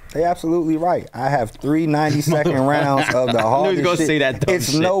 They absolutely right. I have 3 90-second rounds of the hardest shit. Say that dumb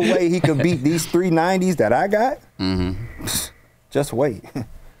it's shit. No way he could beat these 3 90s that I got. Just wait.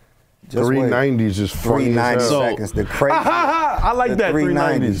 Just 3 90s is funny. 3 90 seconds. The crazy. I like that 3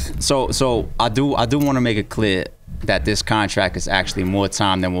 90s. So I do want to make it clear that this contract is actually more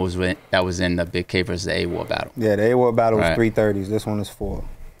time than that was in the Big K versus the A-War battle. Yeah, the A-War battle was 3:30s. This one is 4.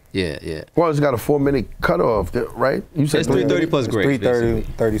 Yeah. Well, it's got a 4-minute cutoff, right? You said it's 3:30 plus grades. 3:30,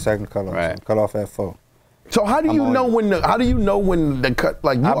 30-second cutoff. Right. So cut off at 4. So how do you know when the cut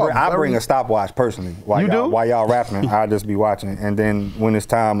like I bring a stopwatch personally. While y'all rapping, I'll just be watching, and then when it's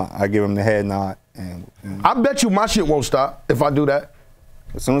time, I give him the head nod. And I bet you my shit won't stop if I do that.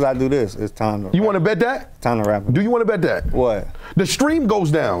 As soon as I do this, it's time to. You want to bet that? It's time to rap. Do you want to bet that? What? The stream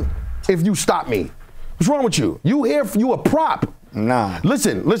goes down if you stop me. What's wrong with you? You a prop. Nah.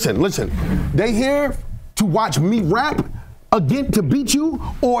 Listen. They here to watch me rap again to beat you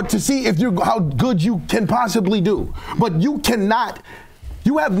or to see if how good you can possibly do. But you cannot.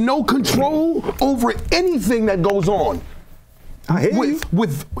 You have no control over anything that goes on. I hear you.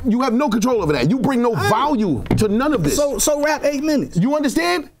 You have no control over that. You bring no value to none of this. So rap 8 minutes. You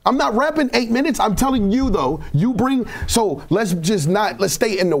understand? I'm not rapping 8 minutes. I'm telling you though, so let's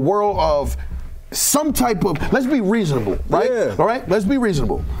stay in the world of some type of, let's be reasonable, right? Yeah. All right, let's be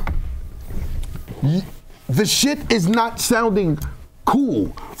reasonable. The shit is not sounding cool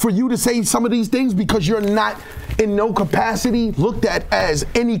for you to say some of these things because you're not in no capacity looked at as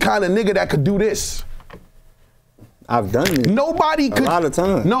any kind of nigga that could do this. I've done it. Nobody could. A lot of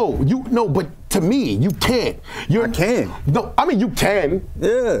times. No, but to me, you can't. I can. No, I mean you can.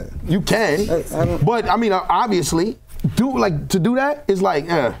 Yeah. You can. But I mean, obviously, to do that is like,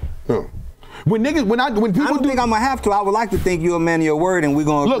 When people I don't think I'm gonna have to. I would like to think you're a man of your word, and we're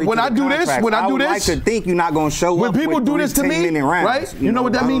gonna look. When I do this, I would like to think you're not gonna show up. When people do this to me, right? You know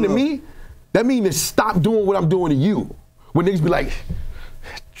what that mean to me? That mean to stop doing what I'm doing to you. When niggas be like,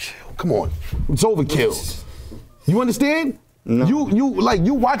 chill, come on, it's overkill. You understand? No.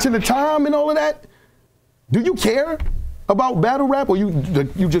 You watching the time and all of that? Do you care about battle rap, or you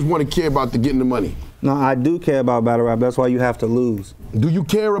just want to care about getting the money? No, I do care about battle rap. That's why you have to lose. Do you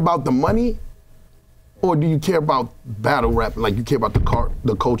care about the money, or do you care about battle rap? Like you care about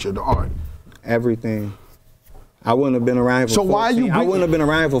the culture, the art? Everything. I wouldn't have been around here for 14. Why you? I wouldn't have been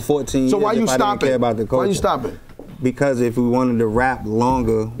around here for 14 years. So why you if I didn't stopping? care about the culture. Why you stopping? Because if we wanted to rap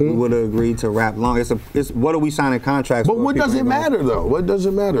longer, we would have agreed to rap longer. It's what are we signing contracts for? But what does it matter though? What does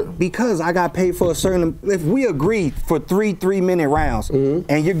it matter? Because I got paid for a certain. If we agreed for 3-minute rounds,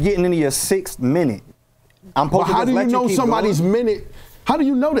 and you're getting into your 6th minute, I'm supposed to how do you know somebody's going? minute? How do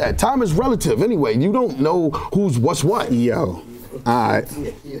you know that? Time is relative anyway. You don't know who's what's what. Yo, all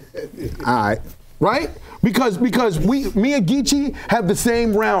right. Right? Because me and Geechee have the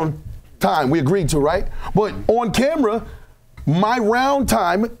same round time we agreed to, right? But on camera, my round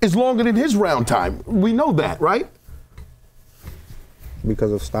time is longer than his round time. We know that, right?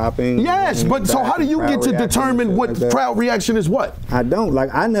 Because of stopping. Yes, but so how do you get to determine what crowd reaction is what? I don't. Like,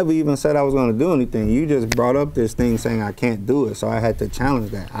 I never even said I was going to do anything. You just brought up this thing saying I can't do it, so I had to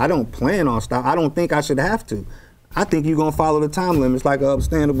challenge that. I don't plan on stop. I don't think I should have to. I think you're going to follow the time limits like an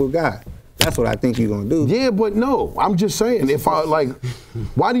upstandable guy. That's what I think you're going to do. Yeah, but no. I'm just saying, if I, like,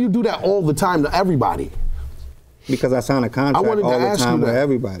 why do you do that all the time to everybody? Because I signed a contract all the time with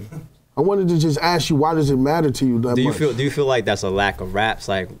everybody. I wanted to just ask you, why does it matter to you that much? Do you feel like that's a lack of raps?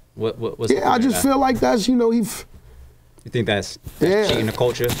 Like what's I just feel like that's, you know, you think that's cheating the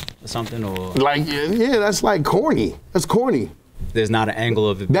culture or something, or like that's like corny. That's corny. There's not an angle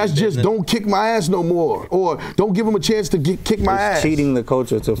of it. That's just don't kick my ass no more, or don't give him a chance to kick my ass. Cheating the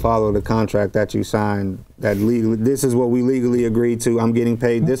culture to follow the contract that you signed. That legally, this is what we legally agreed to. I'm getting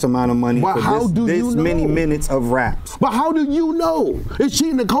paid this amount of money for this many minutes of raps. But how do you know? It's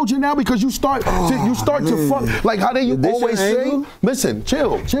cheating the culture now because you start to fuck like how they always say. Listen,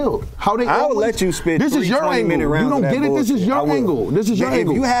 chill. How they? I'll let you spit. This is your angle. You don't get it. This is your angle. This is your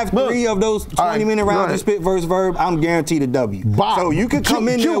angle. If you have 3 of those 20-minute rounds of spit verse verb, I'm guaranteed a W. So you can come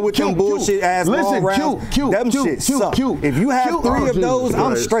in there with them bullshit ass long rounds. Them shit suck. If you have 3 of those,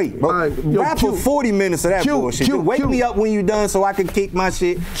 I'm straight. Rap for 40 minutes of that bullshit. Wake me up when you done so I can kick my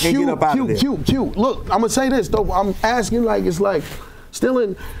shit and get up out of there. Look, I'm gonna say this though. I'm asking like it's like still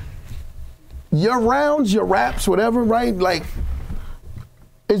in your rounds, your raps, whatever, right? Like,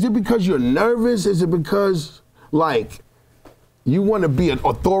 is it because you're nervous? Is it because like you want to be an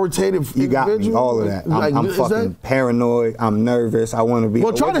authoritative You got individual? me, all of that. I'm fucking paranoid. I'm nervous. I want to be.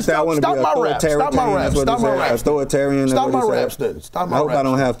 Well, try to stop my rap. Stop my rap. Stop my rap. Authoritarian. Stop my raps then. Stop my raps. I hope I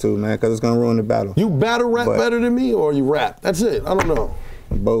don't have to, man, because it's gonna ruin the battle. You battle rap better than me, or you rap? That's it. I don't know.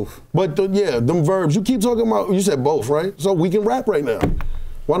 Both. But them verbs you keep talking about. You said both, right? So we can rap right now.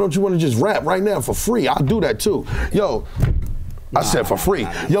 Why don't you want to just rap right now for free? I'll do that too. Yo. I said for free.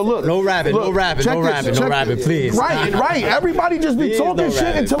 Yo, look. No rapping, no rapping, please. Right. Everybody just be talking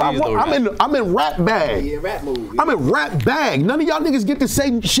shit until I'm in rap bag. Yeah, rap move. I'm in rap bag. None of y'all niggas get to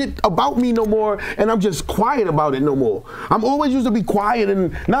say shit about me no more, and I'm just quiet about it no more. I'm always used to be quiet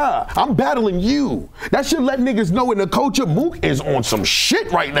and nah, I'm battling you. That should let niggas know in the culture Mook is on some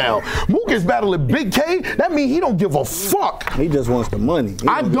shit right now. Mook is battling Big K. That means he don't give a fuck. He just wants the money.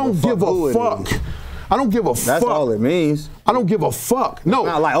 I don't give a fuck. I don't give a fuck. That's all it means. I don't give a fuck. No.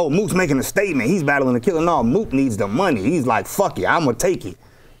 Not like, oh, Mook's making a statement. He's battling a killer. No, Mook needs the money. He's like, fuck it. I'm going to take it.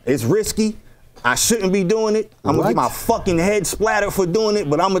 It's risky. I shouldn't be doing it. I'm going to get my fucking head splattered for doing it,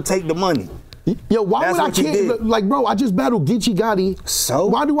 but I'm going to take the money. Yo, why would I care? Like, bro, I just battled Geechee Gotti. So?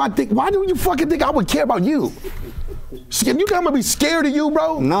 Why do you fucking think I would care about you? You think I'm going to be scared of you,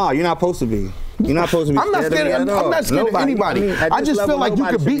 bro? No, you're not supposed to be. You're not supposed to be I'm not scared of anybody. I just feel like you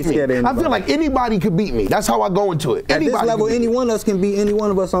could beat me. I feel like anybody could beat me. That's how I go into it. At this level, any one of us can beat any one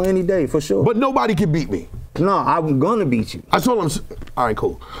of us on any day, for sure. But nobody can beat me. No, I'm gonna beat you. That's all I'm saying. All right,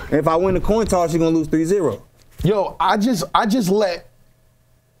 cool. And if I win the coin toss, you're gonna lose 3-0. Yo, I just let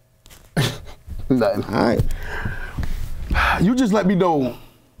nothing. All right. You just let me know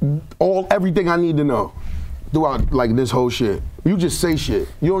everything I need to know throughout like this whole shit. You just say shit.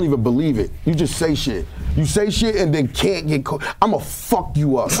 You don't even believe it. You just say shit. You say shit and then can't get caught. I'ma fuck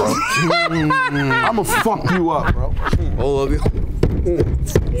you up, bro. I'ma fuck you up, bro. All of you.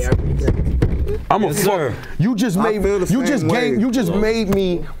 I'ma fuck. You just made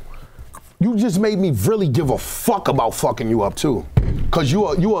me really give a fuck about fucking you up too. Cause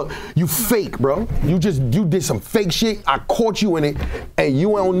you fake, bro. You did some fake shit. I caught you in it, and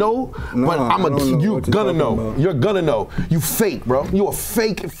you don't know. No, but you're gonna know. You're gonna know. You fake, bro. You a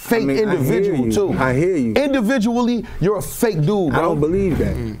fake individual too. I hear you. Individually, you're a fake dude, bro. I don't believe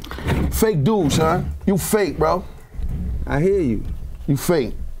that. Fake dude, son. You fake, bro. I hear you. You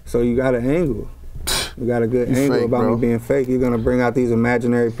fake. So you got an angle. You got a good You angle fake, about bro. me being fake. You're gonna bring out these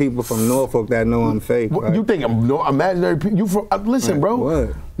imaginary people from Norfolk that know I'm fake. What, right? you think I'm no imaginary people? You from? Listen, bro.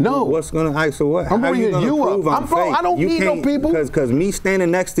 What? No. What's gonna ice or what? I'm How bringing gonna you prove up. I'm bro, fake? I don't You need no can't- people. Cause me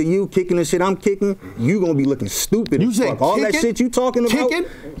standing next to you kicking the shit I'm kicking, you gonna be looking stupid. You as say fuck. All that kicking? shit you talking about, Kicking?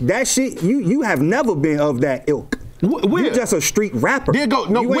 that shit you have never been of that ilk. Where? You're just a street rapper. There go.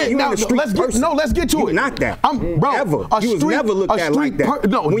 No, you ain't, wait, you now, ain't a street let's get, person. no, let's get to you it. Not that. Bro, Ever. You was never looked at like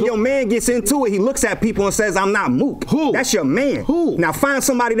that. When your man gets into it, he looks at people and says, "I'm not Mook." Who? That's your man. Who? Now find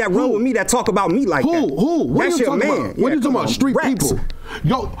somebody that run with me that talk about me like that. Who? What That's are you your talking man. about? What are you talking about? Street Rex. people.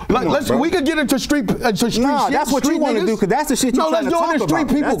 Yo, let's. bro. We could get into street. Nah, shit, that's what you street want to niggas. do, because that's the shit you No, trying let's to do it talk in street about.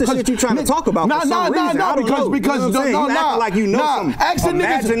 people. That's the shit you trying to talk about for some reason. I don't know. Because You know what I'm saying? You acting like you know some ask the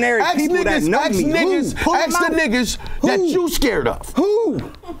imaginary people that know me. Ask the niggas that you scared of. Who?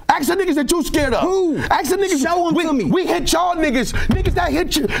 Ask the niggas that you scared of. Who? Ask the niggas. Show 'em to me. We hit y'all niggas. Niggas that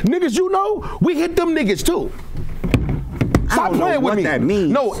hit you. Niggas you know, we hit them niggas too. Stop playing with me. That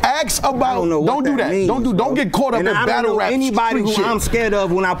means. No, ask about. Don't do that. Means, don't get caught up and in I battle don't know rap. anybody who shit. I'm scared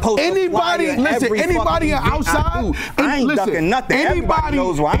of when I post. Anybody, a flyer listen. every Anybody fucking outside. event I ain't ducking nothing. Everybody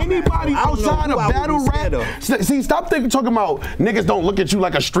knows where I'm Anybody at. outside of battle rap. See, stop talking about niggas don't look at you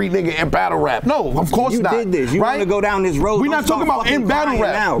like a street nigga in battle rap. No, of course You not. did this. You right? want to go down this road. We're not talking about in battle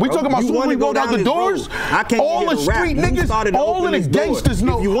rap. We talking about soon as we rolled out the doors. I can't all the street niggas, all of the gangsters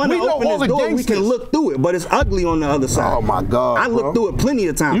know. If you want to we know open all this the door, we gangsters. can look through it, but it's ugly on the other side. Oh my God, I looked through it plenty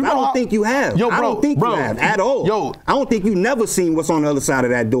of times. You know I don't think you have. Yo, I bro, don't think you have at all. Yo, I don't think you never seen what's on the other side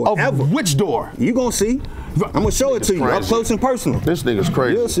of that door ever. Which door? You gonna see? I'm gonna show it to you up close and personal. This nigga's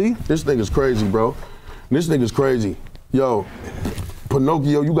crazy. You'll see. This nigga's crazy, bro. This nigga's crazy. Yo,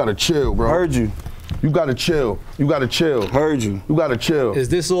 Pinocchio, you gotta chill, bro. Heard you. You gotta chill. You gotta chill. Heard you. You gotta chill. Is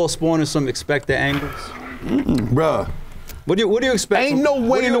this all spawning some expected angles? Bruh. What do you expect? Ain't no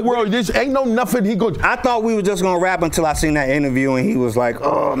way in the world. This ain't no nothing he goes. I thought we were just gonna rap until I seen that interview and he was like,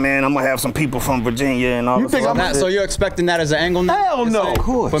 "Oh man, I'm gonna have some people from Virginia and all." You this think other I'm shit." So you're expecting that as an angle now? Hell no. Of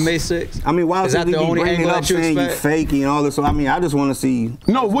course. For May 6th? I mean, why is would that we the be only bringing angle up that you saying you expect? fakey and all this? So I mean, I just want to see.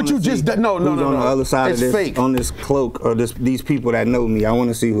 No, what you just no. Who's on the other side it's of this? fake. On this cloak or these people that know me. I want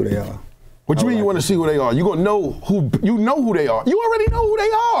to see who they are. What you mean you want to see who they are? You gonna know who they are. You already know who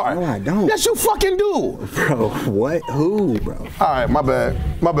they are. No, I don't. Yes, you fucking do. Bro, what? Who, bro? All right, my bad,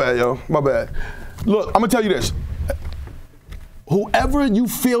 yo, my bad. Look, I'm gonna tell you this. Whoever you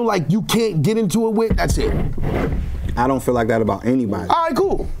feel like you can't get into it with, that's it. I don't feel like that about anybody. All right,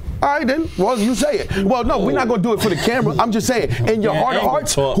 cool. All right then. Well, you say it. Well, no, we're not gonna do it for the camera. I'm just saying, in your heart of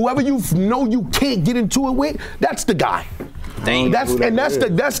hearts, whoever you know you can't get into it with, that's the guy. That's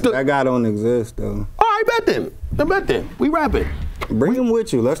the. That guy don't exist though. All right, bet then. We rapping. Bring him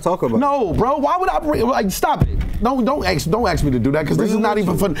with you. Let's talk about it. No, bro. Why would I bring? Like, stop it. Don't ask me to do that because this is not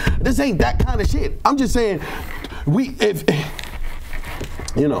even fun. This ain't that kind of shit. I'm just saying,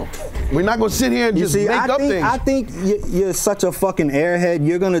 we're not gonna sit here and just make up things. I think you're such a fucking airhead.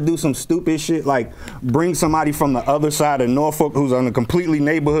 You're gonna do some stupid shit like bring somebody from the other side of Norfolk who's on a completely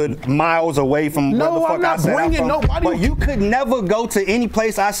neighborhood miles away from where the fuck I'm not I said I'm bringing from. nobody. But you could never go to any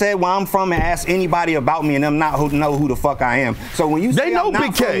place I said where I'm from and ask anybody about me and them not know who the fuck I am. So when you say I'm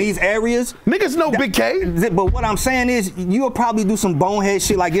not from these areas, niggas know Big K. But what I'm saying is you'll probably do some bonehead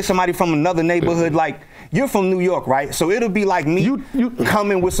shit like get somebody from another neighborhood like. You're from New York, right? So it'll be like me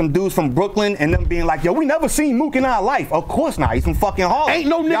coming with some dudes from Brooklyn and them being like, yo, we never seen Mook in our life. Of course not. He's from fucking Harlem. Ain't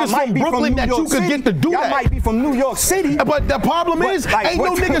no niggas from Brooklyn that you could get to do that. Y'all might be from New York City. But the problem is, ain't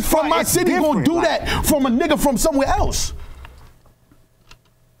no niggas from my city gonna do that from a nigga from somewhere else.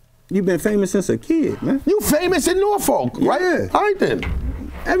 You've been famous since a kid, man. You famous in Norfolk, right? Yeah. All right then.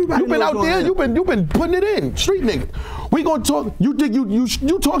 Everybody you been out there. You been putting it in. Street nigga. We gonna talk. You think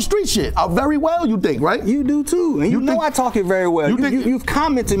you talk street shit very well? You think, right? You do too, and you know I talk it very well. You've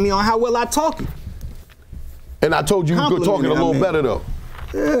commented me on how well I talk it. And I told you you could talk it a little better though.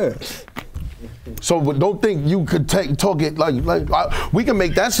 Yeah. So don't think you could talk it like we can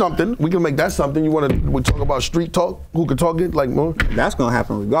make that something. We can make that something. You want to talk about street talk? Who could talk it like more? That's gonna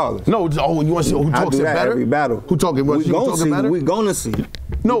happen regardless. No, you want to see who talks it better? Every battle. Who talking? We gonna see.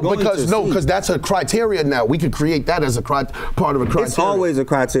 Because that's a criteria now. We could create that as a part of a criteria. It's always a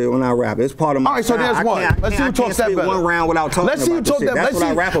criteria when I rap. It's part of my. All right, so there's one. Let's see who talks that better. One round without talking. Let's see who talks that. That's what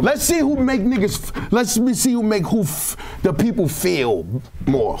I rap about. Let's see who make niggas. Let's see who make the people feel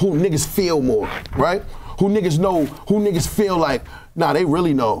more. Who niggas feel more, right? Who niggas know? Who niggas feel like? Nah, they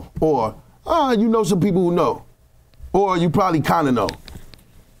really know. Or you know some people who know. Or you probably kind of know.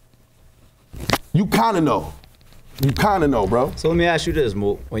 You kind of know. You kind of know, bro. So let me ask you this,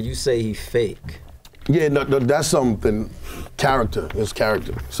 Mook. When you say he fake. Yeah, no, that's something, character. It's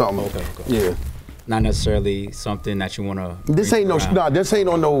character. Something. Okay. Yeah. Not necessarily something that you want to. This ain't this ain't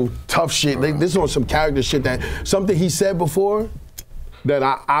on no tough shit. This is on some character shit that something he said before that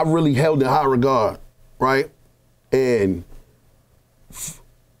I really held in high regard, right? And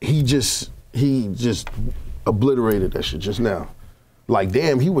he just obliterated that shit just now. Like,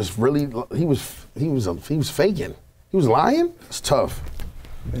 damn, he was faking. He was lying. It's tough.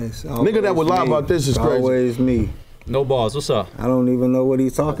 Nigga that would lie about this is crazy. Always me. No balls. What's up? I don't even know what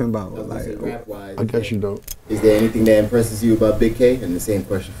he's talking about. Like, rap-wise, I guess you don't. Is there anything that impresses you about Big K? And the same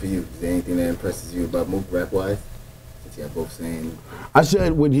question for you. Is there anything that impresses you about Mook rap-wise? Since y'all both saying. I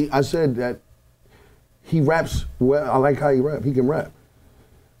said that he raps well. I like how he rap. He can rap.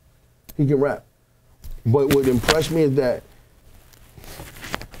 He can rap. But what impressed me is that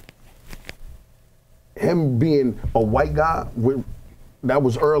him being a white guy, that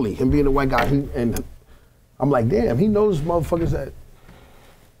was early. Him being a white guy, and I'm like, damn, he knows motherfuckers that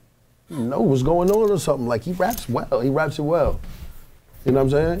know what's going on or something. Like, he raps well. He raps it well. You know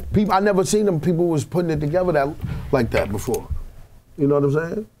what I'm saying? I never seen people was putting it together like that before. You know what I'm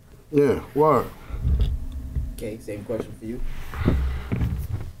saying? Yeah, word. Okay, same question for you.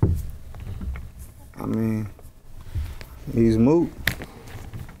 I mean, he's Mook.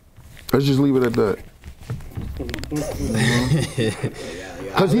 Let's just leave it at that.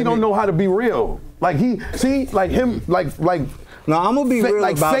 Cause he don't know how to be real. Like him, like. No, I'm gonna be real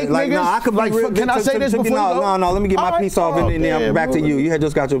like about fake it. Like, niggas. no, I could be real. Can I say this before you go? No. Let me get my piece off, and then I'm back to you. You had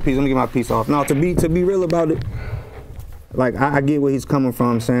just got your piece. Let me get my piece off. No, to be real about it. Like, I get where he's coming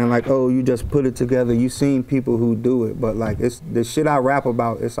from, saying like, oh, you just put it together. You seen people who do it, but like, it's the shit I rap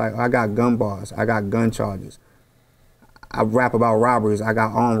about. It's like, I got gun bars. I got gun charges. I rap about robberies. I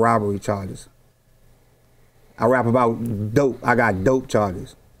got armed robbery charges. I rap about dope. I got dope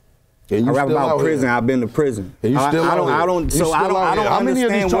charges. I rap about prison. I've been to prison. And you still I don't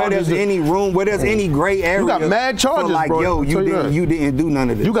understand where there's any room, where there's any gray area. You got mad charges, like, bro. Yo, you didn't do none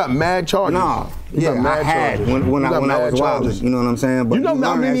of this. You got mad charges. Nah, I had when I was wild. You know what I'm saying? But you know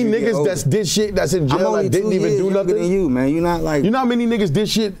how many niggas that did shit that's in jail that didn't even do nothing? Than you, man. You're not like. You know how many niggas did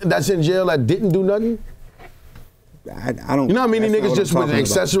shit that's in jail that didn't do nothing? I don't. You know how many niggas just with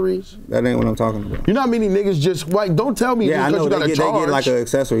accessories? That ain't what I'm talking about. You know how many niggas just like? Don't tell me just because you got a charge. They get like an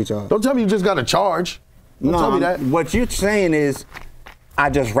accessory charge. Don't tell me you just got a charge. Don't tell me that. What you're saying is,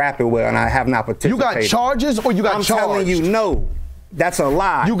 I just rap it well and I have not participated. You got charges or you got charged? I'm telling you, no. That's a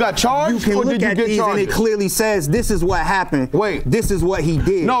lie. You got charged you can or look did you at get these charges? And it clearly says this is what happened. Wait. This is what he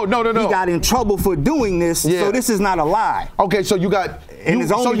did. No. He got in trouble for doing this, so this is not a lie. Okay, so you got... And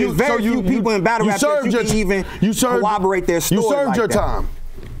there's only very few people in battle rap that you can even corroborate their story. You served like your that. time.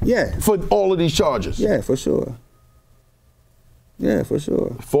 Yeah. For all of these charges. Yeah, for sure. Yeah, for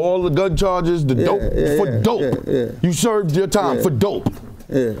sure. For all the gun charges, the dope, for dope. Yeah. You served your time for dope.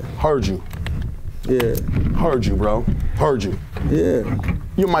 Yeah. Heard you. Yeah. Heard you, bro. Heard you. Yeah.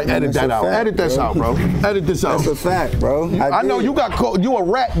 You might edit that out. Edit this out, bro. Edit this out. That's a fact, bro. I know you got caught. You a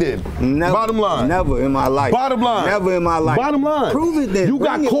rat then. Never, Bottom line. Never in my life. Bottom line. Never in my life. Bottom line. Prove it then. You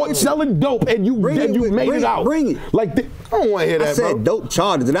got caught selling dope and you made it out. Bring it. Like, I don't want to hear that, bro. I said dope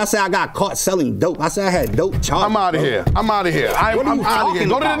charges. Did I say I got caught selling dope? I said I had dope charges. I'm out of here. I'm out of here. I'm out of here.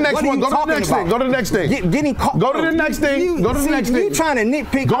 Go to the next one. Go to the next thing. Go to the next thing. Getting caught. Go to the next thing. Go to the next thing. You trying to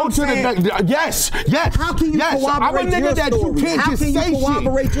nitpick? Go to the next. Yes. How can you corroborate your story? I'm a nigga that you can't just say shit. How can you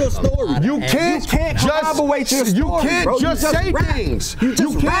corroborate your story? You can't corroborate your story. You can't just say things.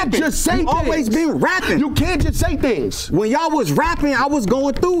 You can't just say things. You always been rapping. You can't just say things. When y'all was rapping, I was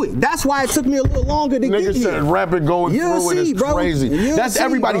going through it. That's why it took me a little longer to get here. Nigga said rapping going through it is crazy. That's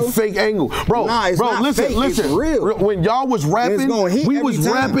everybody's fake angle. Bro, listen. It's real. When y'all was rapping, we was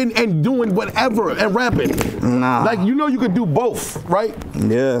rapping and doing whatever and rapping. Nah. Like, you know you could do both, right?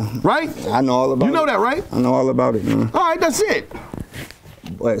 Yeah. Right? I know all about it. You know that, right? I know all about it, man. All right, that's it.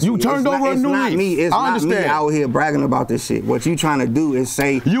 But you turned over a new leaf. It's not me out here bragging about this shit. What you trying to do is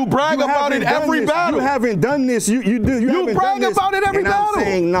say you brag about it every battle. You haven't done this. You brag about it every battle. I'm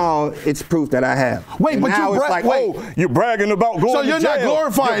saying no. It's proof that I have. Wait, and but now you it's like, oh, you're bragging about going to jail. So you're not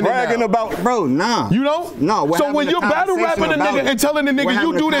glorifying you're bragging about, bro. Nah. You don't? No. So when you're battle rapping a nigga and telling the nigga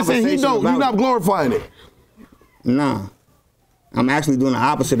you do this and he don't, you're not glorifying it. Nah. I'm actually doing the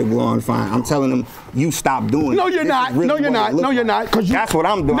opposite of glorifying. I'm telling them, you stop doing it. No, you're not. No, you're not. No, you're not. That's what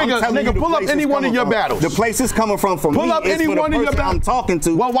I'm doing. Nigga, pull up any one of your battles. The place is coming from me. Pull up any one of your battles. I'm talking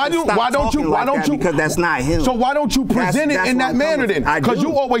to. Well, why don't you? Because that's not him. So why don't you present it in that manner then? Because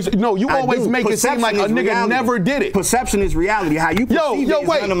you always make it seem like a nigga never did it. Perception is reality. How you perceive it is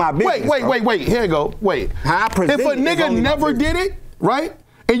none of my business. Wait. Here you go. Wait. How I present it. If a nigga never did it, right?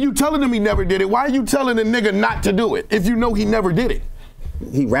 And you telling him he never did it, why are you telling a nigga not to do it if you know he never did it?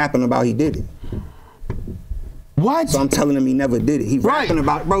 He rapping about he did it. What? So I'm telling him he never did it. He rapping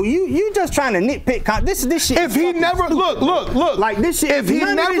about, bro, you just trying to nitpick. This shit. If he never, look. Like this shit, if he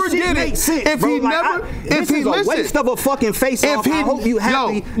never did it, if he never, if he listen. Waste of a fucking face-off. I hope you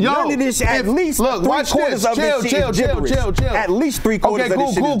happy. None of this, at least look, watch this. Chill. At least 3/4 of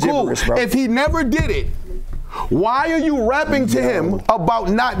this shit is gibberish, bro. If he never did it, why are you rapping to him about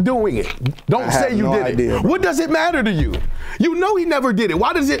not doing it? Don't say you did it. What does it matter to you? You know he never did it.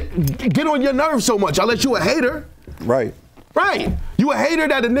 Why does it get on your nerves so much? Unless you a hater. Right. You a hater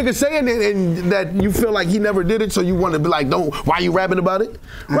that a nigga saying it and that you feel like he never did it, so you want to be like, why you rapping about it?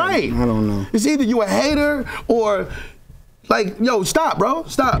 Right. I don't know. It's either you a hater or like, yo, stop, bro.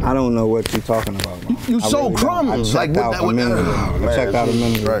 Stop. I don't know what you're talking about, man. You sold crumbs. I checked out a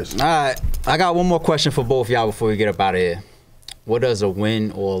minute. Right. All right. I got one more question for both y'all before we get up out of here. What does a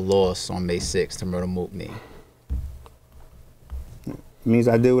win or a loss on May 6th to Murda Mook mean? It means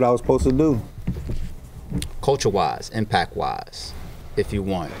I did what I was supposed to do. Culture-wise, impact-wise, if you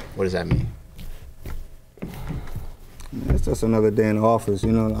won, what does that mean? It's just another day in the office,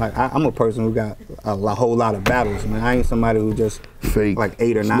 you know. I'm a person who got a whole lot of battles, man. I ain't somebody who just fake like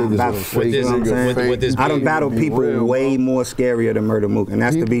 8 or 9 battles. You know what I'm saying? I done battled people way more scarier than Murda Mook, and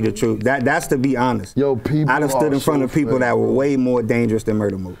that's to be the truth. That's to be honest. Yo, people I done stood in front of people that were way more dangerous than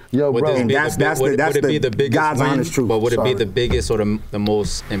Murda Mook. Yo, bro, and that's the God's honest truth. But would it be the biggest or the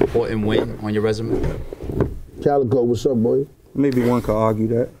most important win on your resume? Calico, what's up, boy? Maybe one could argue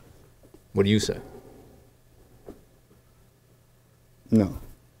that. What do you say? No.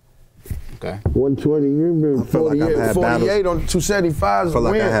 Okay. 120, you've been 48 on 275s. I feel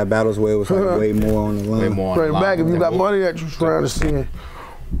like I had battles where it was like way more on the line. Way more on the line. Back if you got money that you're trying to see.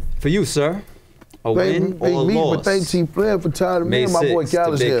 For you, sir, a win or a loss? But thank T Flair for time. Me and my boy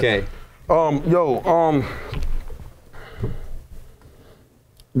Cal is here.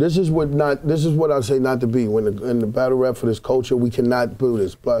 This is what I say not to be. When in the battle rap for this culture, we cannot do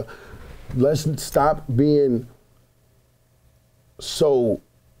this. But let's stop being so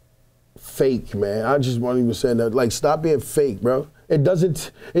fake, man. I just want to even say that. Like, stop being fake, bro.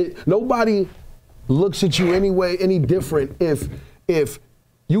 Nobody looks at you any different if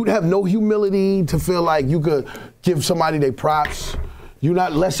you'd have no humility to feel like you could give somebody their props. You're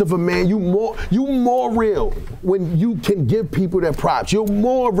not less of a man. You more real when you can give people their props. You're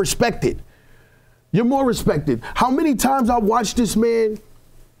more respected. You're more respected. How many times I watched this man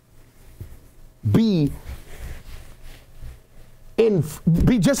be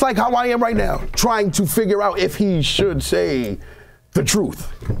just like how I am right now, trying to figure out if he should say the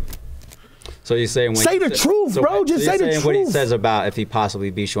truth. So you're saying say the truth, bro. Just say the truth. What he says about if he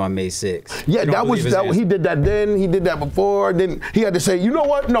possibly beats you on May 6th. Yeah, that he did that then. He did that before. Then he had to say, you know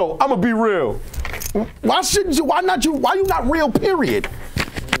what? No, I'm gonna be real. Why shouldn't you? Why not you? Why you not real? Period.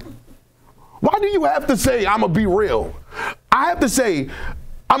 Why do you have to say I'm gonna be real? I have to say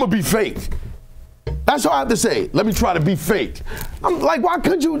I'm gonna be fake. That's all I have to say. Let me try to be fake. I'm like, why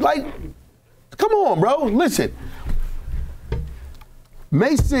couldn't you, like, come on, bro. Listen.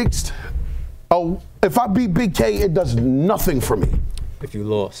 May 6th, if I beat Big K, it does nothing for me. If you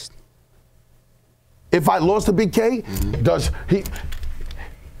lost. If I lost to Big K,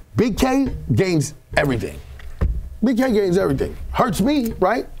 Big K gains everything. Big K gains everything. Hurts me,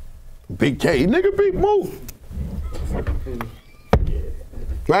 right? Big K, nigga beat Mook.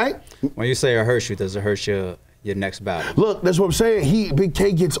 Right? When you say it hurts you, does it hurt your next battle? Look, that's what I'm saying. Big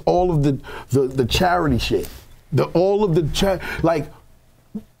K gets all of the charity shit. Like,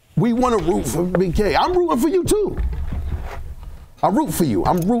 we want to root for Big K. I'm rooting for you too. I'm rooting for you.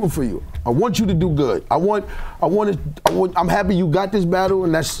 I want you to do good. I'm happy you got this battle,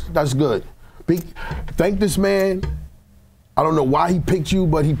 and that's good. Thank this man. I don't know why he picked you,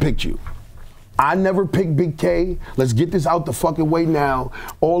 but he picked you. I never picked Big K. Let's get this out the fucking way now.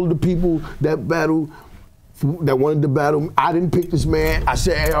 All of the people that wanted to battle, I didn't pick this man. I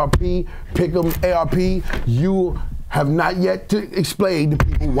said ARP, pick him, ARP. You have not yet to explain to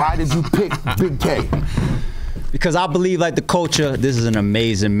people why did you pick Big K. Because I believe, like the culture, this is an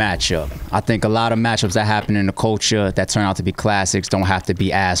amazing matchup. I think a lot of matchups that happen in the culture that turn out to be classics don't have to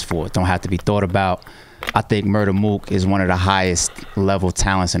be asked for, don't have to be thought about. I think Murda Mook is one of the highest level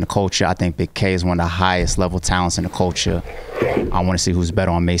talents in the culture. I think Big K is one of the highest level talents in the culture. I want to see who's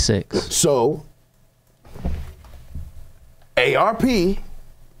better on May 6th. So, ARP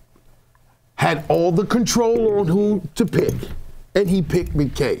had all the control on who to pick, and he picked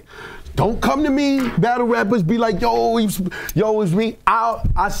Big K. Don't come to me, battle rappers, be like, yo, it's me.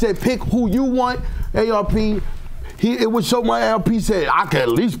 I said pick who you want, ARP. It was so my ARP said I could at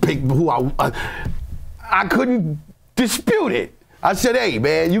least pick who I couldn't dispute it. I said, hey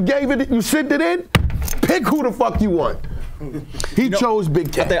man, you sent it in, Pick who the fuck you want. He chose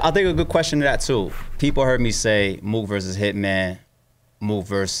Big K. I think a good question to that too. People heard me say Mook versus Hitman, Mook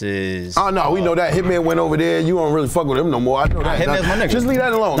versus. Oh no, we know that Hitman went over there. You don't really fuck with him no more. I know that. Hitman's my nigga. Just leave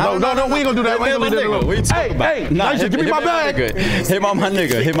that alone. No, we ain't gonna do that. We ain't gonna leave that alone. What you talking about? Hey, nice. Give me my bag. Hit my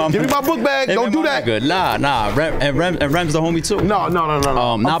nigga. Give me my book bag. Don't do that. Nah. And Rem's the homie too. No.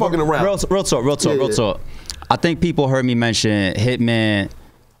 I'm fucking around. Real talk. I think people heard me mention Hitman,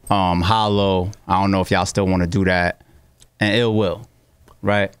 Hollow. I don't know if y'all still want to do that, and Ill Will,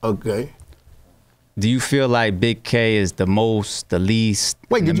 right? Okay. Do you feel like Big K is the most, the least?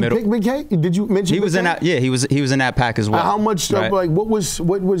 Wait, did you pick Big K? Did you mention? He was in that. Yeah, he was in that pack as well. How much? Right? Like, what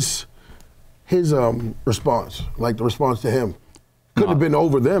was his response? Like the response to him could have been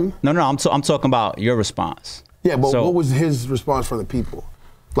over them. No. I'm talking about your response. Yeah, but what was his response from the people?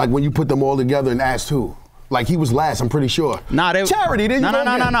 Like when you put them all together and asked who? Like he was last, I'm pretty sure. Nah, Charity. Then No.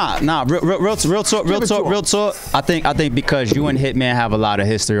 Real talk. I think because you and Hitman have a lot of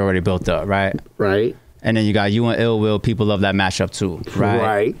history already built up, right? Right. And then you got you and Ill Will. People love that matchup too, right?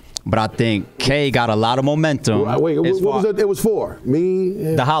 Right. But I think K got a lot of momentum. Wait, what was it? It was for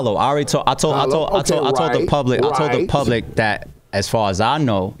me. The Hollow. I already told. I told the public. I told the public that. As far as I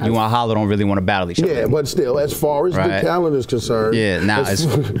know, you and Hollow don't really want to battle each other. Yeah, but still, as far as the calendar is concerned,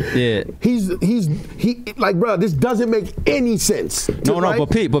 he's like, bro, this doesn't make any sense. But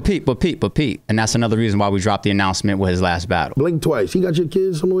Pete, and that's another reason why we dropped the announcement with his last battle. Blink twice. He got your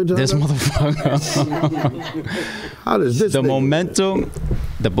kids somewhere. This motherfucker. How does this? The momentum,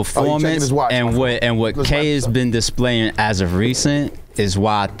 the performance, and what K has been displaying as of recent is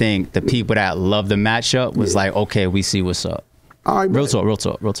why I think the people that love the matchup was like, okay, we see what's up. All right, real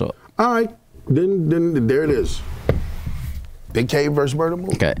talk. All right, then there it is. Big K versus Murda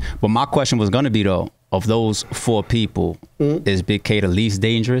Mook. Okay, but my question was gonna be though, of those 4 people, is Big K the least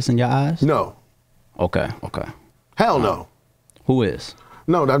dangerous in your eyes? No. Okay. Hell no. Who is?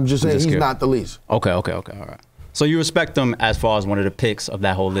 No, I'm just saying he's not the least. Okay, all right. So you respect them as far as one of the picks of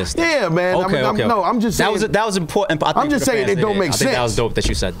that whole list? Yeah, man. Okay. No, I'm just saying that was important. I think I'm just saying it don't make sense. I think that was dope that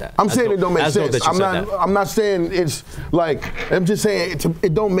you said that. I'm saying it don't make sense. I'm not saying it's like, I'm just saying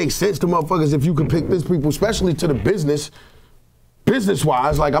it don't make sense to motherfuckers if you can pick this people, especially to the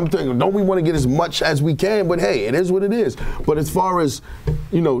business-wise. Like I'm thinking, don't we want to get as much as we can? But hey, it is what it is. But as far as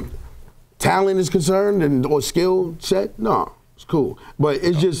talent is concerned or skill set, no, it's cool. But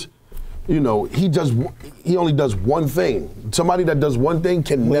it's just. He only does one thing. Somebody that does one thing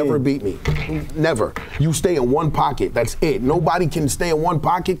can never beat me. Never. You stay in one pocket. That's it. Nobody can stay in one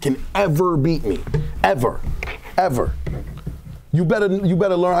pocket can ever beat me. Ever. You better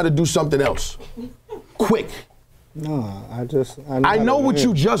learn how to do something else. Quick. No, I know what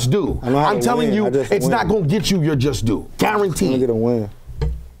you just do. I'm telling you, it's not gonna get you your just do. Guaranteed. It's gonna get a win.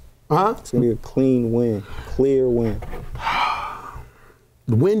 Huh? It's gonna be a clean win. Clear win.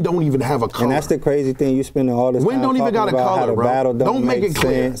 The win don't even have a color. And that's the crazy thing. You spending all this time don't even got a color, how the bro. battle don't make it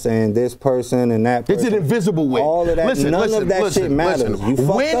clear. sense, and this person and that person. It's an invisible win. All of that, none of that shit matters. You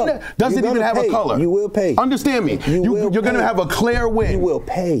win doesn't even have a color. You will pay. Understand me. You're going to have a clear win. You will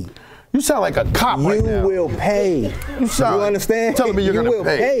pay. You sound like a cop right now. You will pay. You understand? Telling me you're going to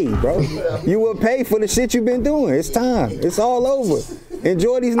pay. You will pay, bro. You will pay for the shit you've been doing. It's time. It's all over.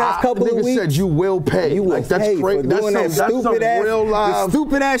 Enjoy these next couple of weeks. Nigga said you will pay. You will pay for doing that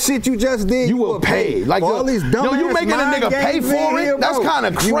stupid ass shit you just did. You will pay. Like all these dumb you making a nigga pay for it? That's kind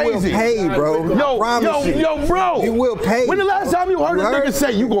of crazy. You will pay, bro. Yo, bro. You will pay. When the last time you heard a nigga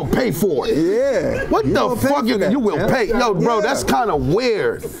say you gonna pay for it? Yeah. What the fuck? You will pay? Yo, bro, that's kind of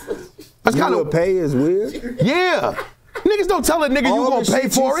weird. That's kind of pay is weird. Yeah. Niggas don't tell a nigga you gonna pay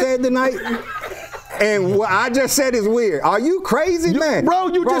for it. Said tonight. And what I just said is weird. Are you crazy, man? Bro,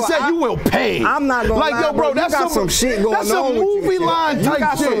 you just said you will pay. I'm not gonna lie, yo, bro, that's some shit going on. That's some movie line type shit. You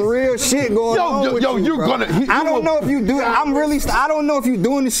got some real shit going on with you, bro. I don't know if you do. I don't know if you're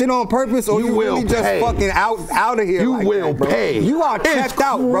doing this shit on purpose or you really just fucking out of here. You will pay. You are checked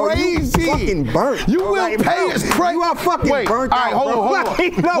out, bro. You fucking burnt. You will pay. It's crazy. You are fucking burnt out, bro. Hold on.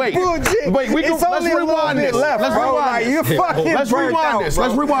 Wait, let's rewind this. Let's rewind this. You're fucking burnt out.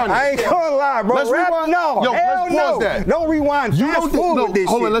 Let's rewind this. I ain't gonna lie, bro. No. Yo, let's pause that. Don't rewind. Fast forward this shit.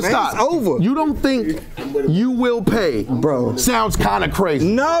 Hold on, let's stop. It's over. You don't think you will pay, bro? Sounds kind of crazy.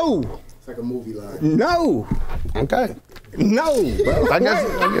 No. It's like a movie line. No. Okay. No, bro. I guess.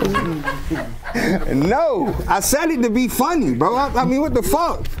 No. I said it to be funny, bro. I mean, what the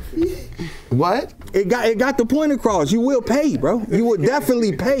fuck? What? It got the point across. You will pay, bro. You will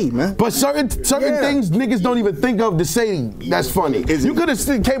definitely pay, man. But certain things niggas don't even think of to say that's funny. You could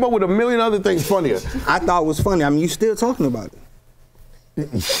have came up with a million other things funnier. I thought it was funny. I mean, you still talking about it.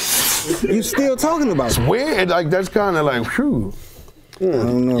 You still talking about it? Weird, like that's kind of like, whew. I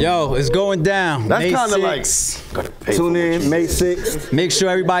don't know. Yo, it's going down. That's kind of like tune in May 6th. Make sure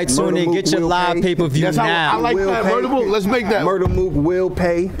everybody tune in. Get your live pay-per-view now. I like that. Murda Mook. Let's make that. Murda Mook will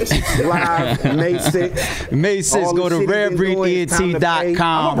pay live May 6th. May 6th. Go to rarebreedent.com. I'm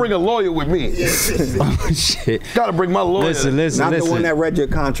gonna bring a lawyer with me. Oh shit. Gotta bring my lawyer. Listen. Not the one that read your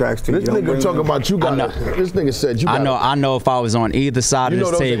contracts to you. This nigga talking about you got it. This nigga said you got it. I know if I was on either side of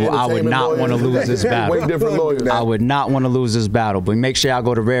this table, I would not want to lose this battle. Way different lawyers. I would not want to lose this battle. But make sure y'all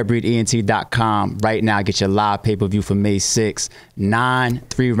go to rarebreedent.com right now. Get your live pay-per-view for May 6th. 9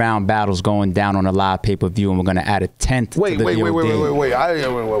 3-round battles going down on the live pay-per-view, and we're gonna add a 10th to the Wait. Wait.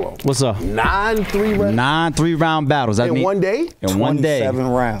 What's up? 9 3-round. 9 3-round battles. In one day? In one day. 7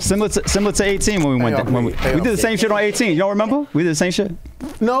 rounds. Similar to 18 when we went. We did the same shit on 18. You don't remember? We did the same shit.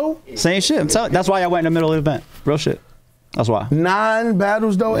 No. Same shit. I'm telling you. That's why I went in the middle of the event. Real shit. That's why. 9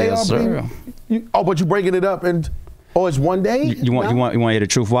 battles though. Yes, ARP. sir. But you breaking it up and it's one day? You want to hear the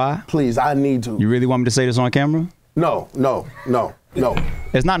truth? Why? Please, I need to. You really want me to say this on camera? No.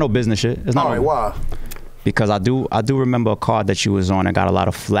 It's not no business shit. It's not. All right, why? Because I do remember a card that you was on and got a lot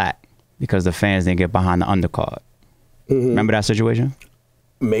of flack because the fans didn't get behind the undercard. Remember that situation?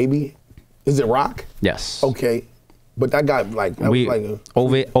 Maybe. Is it Rock? Yes. Okay. But that got like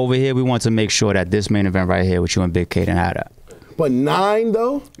over here we want to make sure that this main event right here with you and Big K didn't have that. But 9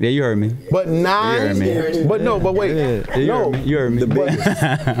 though? Yeah, you heard me. But 9? You heard me. But wait. Yeah, you heard me.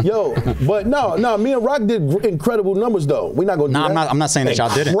 But no, me and Rock did incredible numbers though. We're not gonna do that. I'm not saying that y'all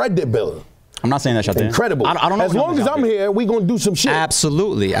didn't. Incredible. I'm not saying that y'all didn't. Incredible. I don't know. As long as I'm here, we gonna do some shit.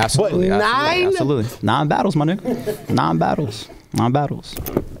 Absolutely. But 9? Absolutely. 9 battles, my nigga. 9 battles. 9 battles.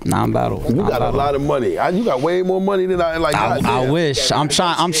 9 battles. You got a lot of money. You got way more money than I like. I wish. I'm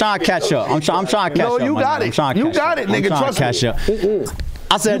trying to catch up. I'm trying to catch up. No, you got it. You got it, nigga. Trust me.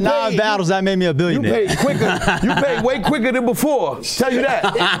 I said 9 battles. That made me a billionaire. You paid quicker. You paid way quicker than before. Tell you that,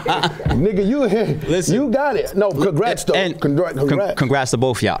 nigga. Listen. You got it. No, congrats though. And congrats. Congrats to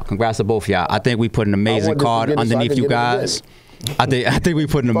both y'all. Congrats to both y'all. I think we put an amazing card underneath you guys. I think we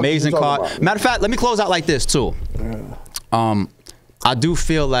put an amazing card. Matter of fact, let me close out like this too. I do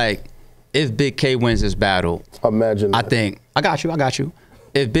feel like if Big K wins this battle, imagine. I got you.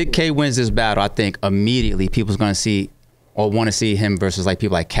 If Big K wins this battle, I think immediately people's gonna see or want to see him versus like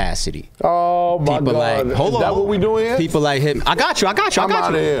people like Cassidy. Oh my people God! Like, hold Is that what we doing here? People like him. I got you. I'm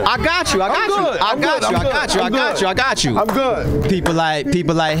good. People like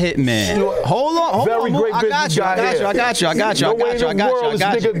Hitman. Hold on. Very great business guy here. I got you. No way in the world this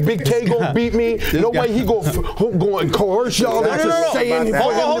nigga Big K gonna beat me. No way he gonna coerce y'all into saying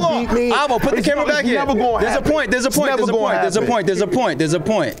for him to beat me. I'm gonna put the camera back here. There's a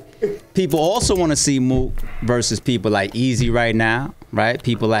point. People also want to see Mook versus people like Easy right now, right?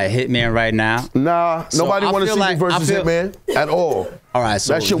 People like Hitman right now. Nah, nobody want to see you versus Hitman at all. All right,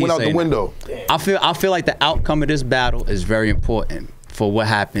 so that shit went out the window. I feel like the outcome of this battle is very important for what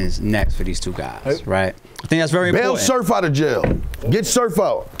happens next for these two guys, right? I think that's very important. Bail Surf out of jail. Get Surf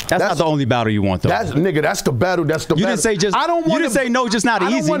out. That's not the only battle you want, though. That's the battle. That's the battle. You didn't say just. You didn't say no, just not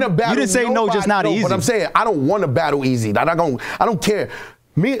easy. You didn't say no, just not easy. But I'm saying I don't want to battle easy. I don't care.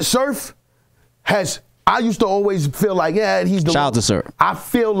 Me and Surf has. I used to always feel like, yeah, he's the. Shout out to Surf. I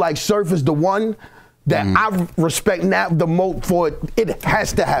feel like Surf is the one that I respect now the most for it. It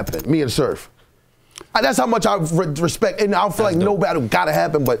has to happen. Me and Surf. That's how much I respect, and I feel like no battle gotta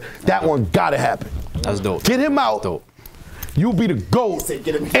happen, but that one gotta happen. That's dope. Get him out. Dope. You'll be the GOAT and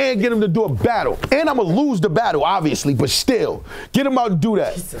get him to do a battle. And I'm gonna lose the battle, obviously, but still, get him out and do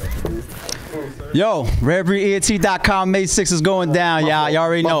that. Yo, RareBreedENT.com, May 6th is going down, y'all. Y'all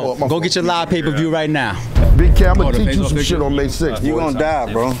already know. Go get your live pay-per-view right now. Big K, I'm gonna teach you some shit on May 6th. You gonna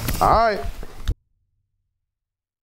die, bro. All right.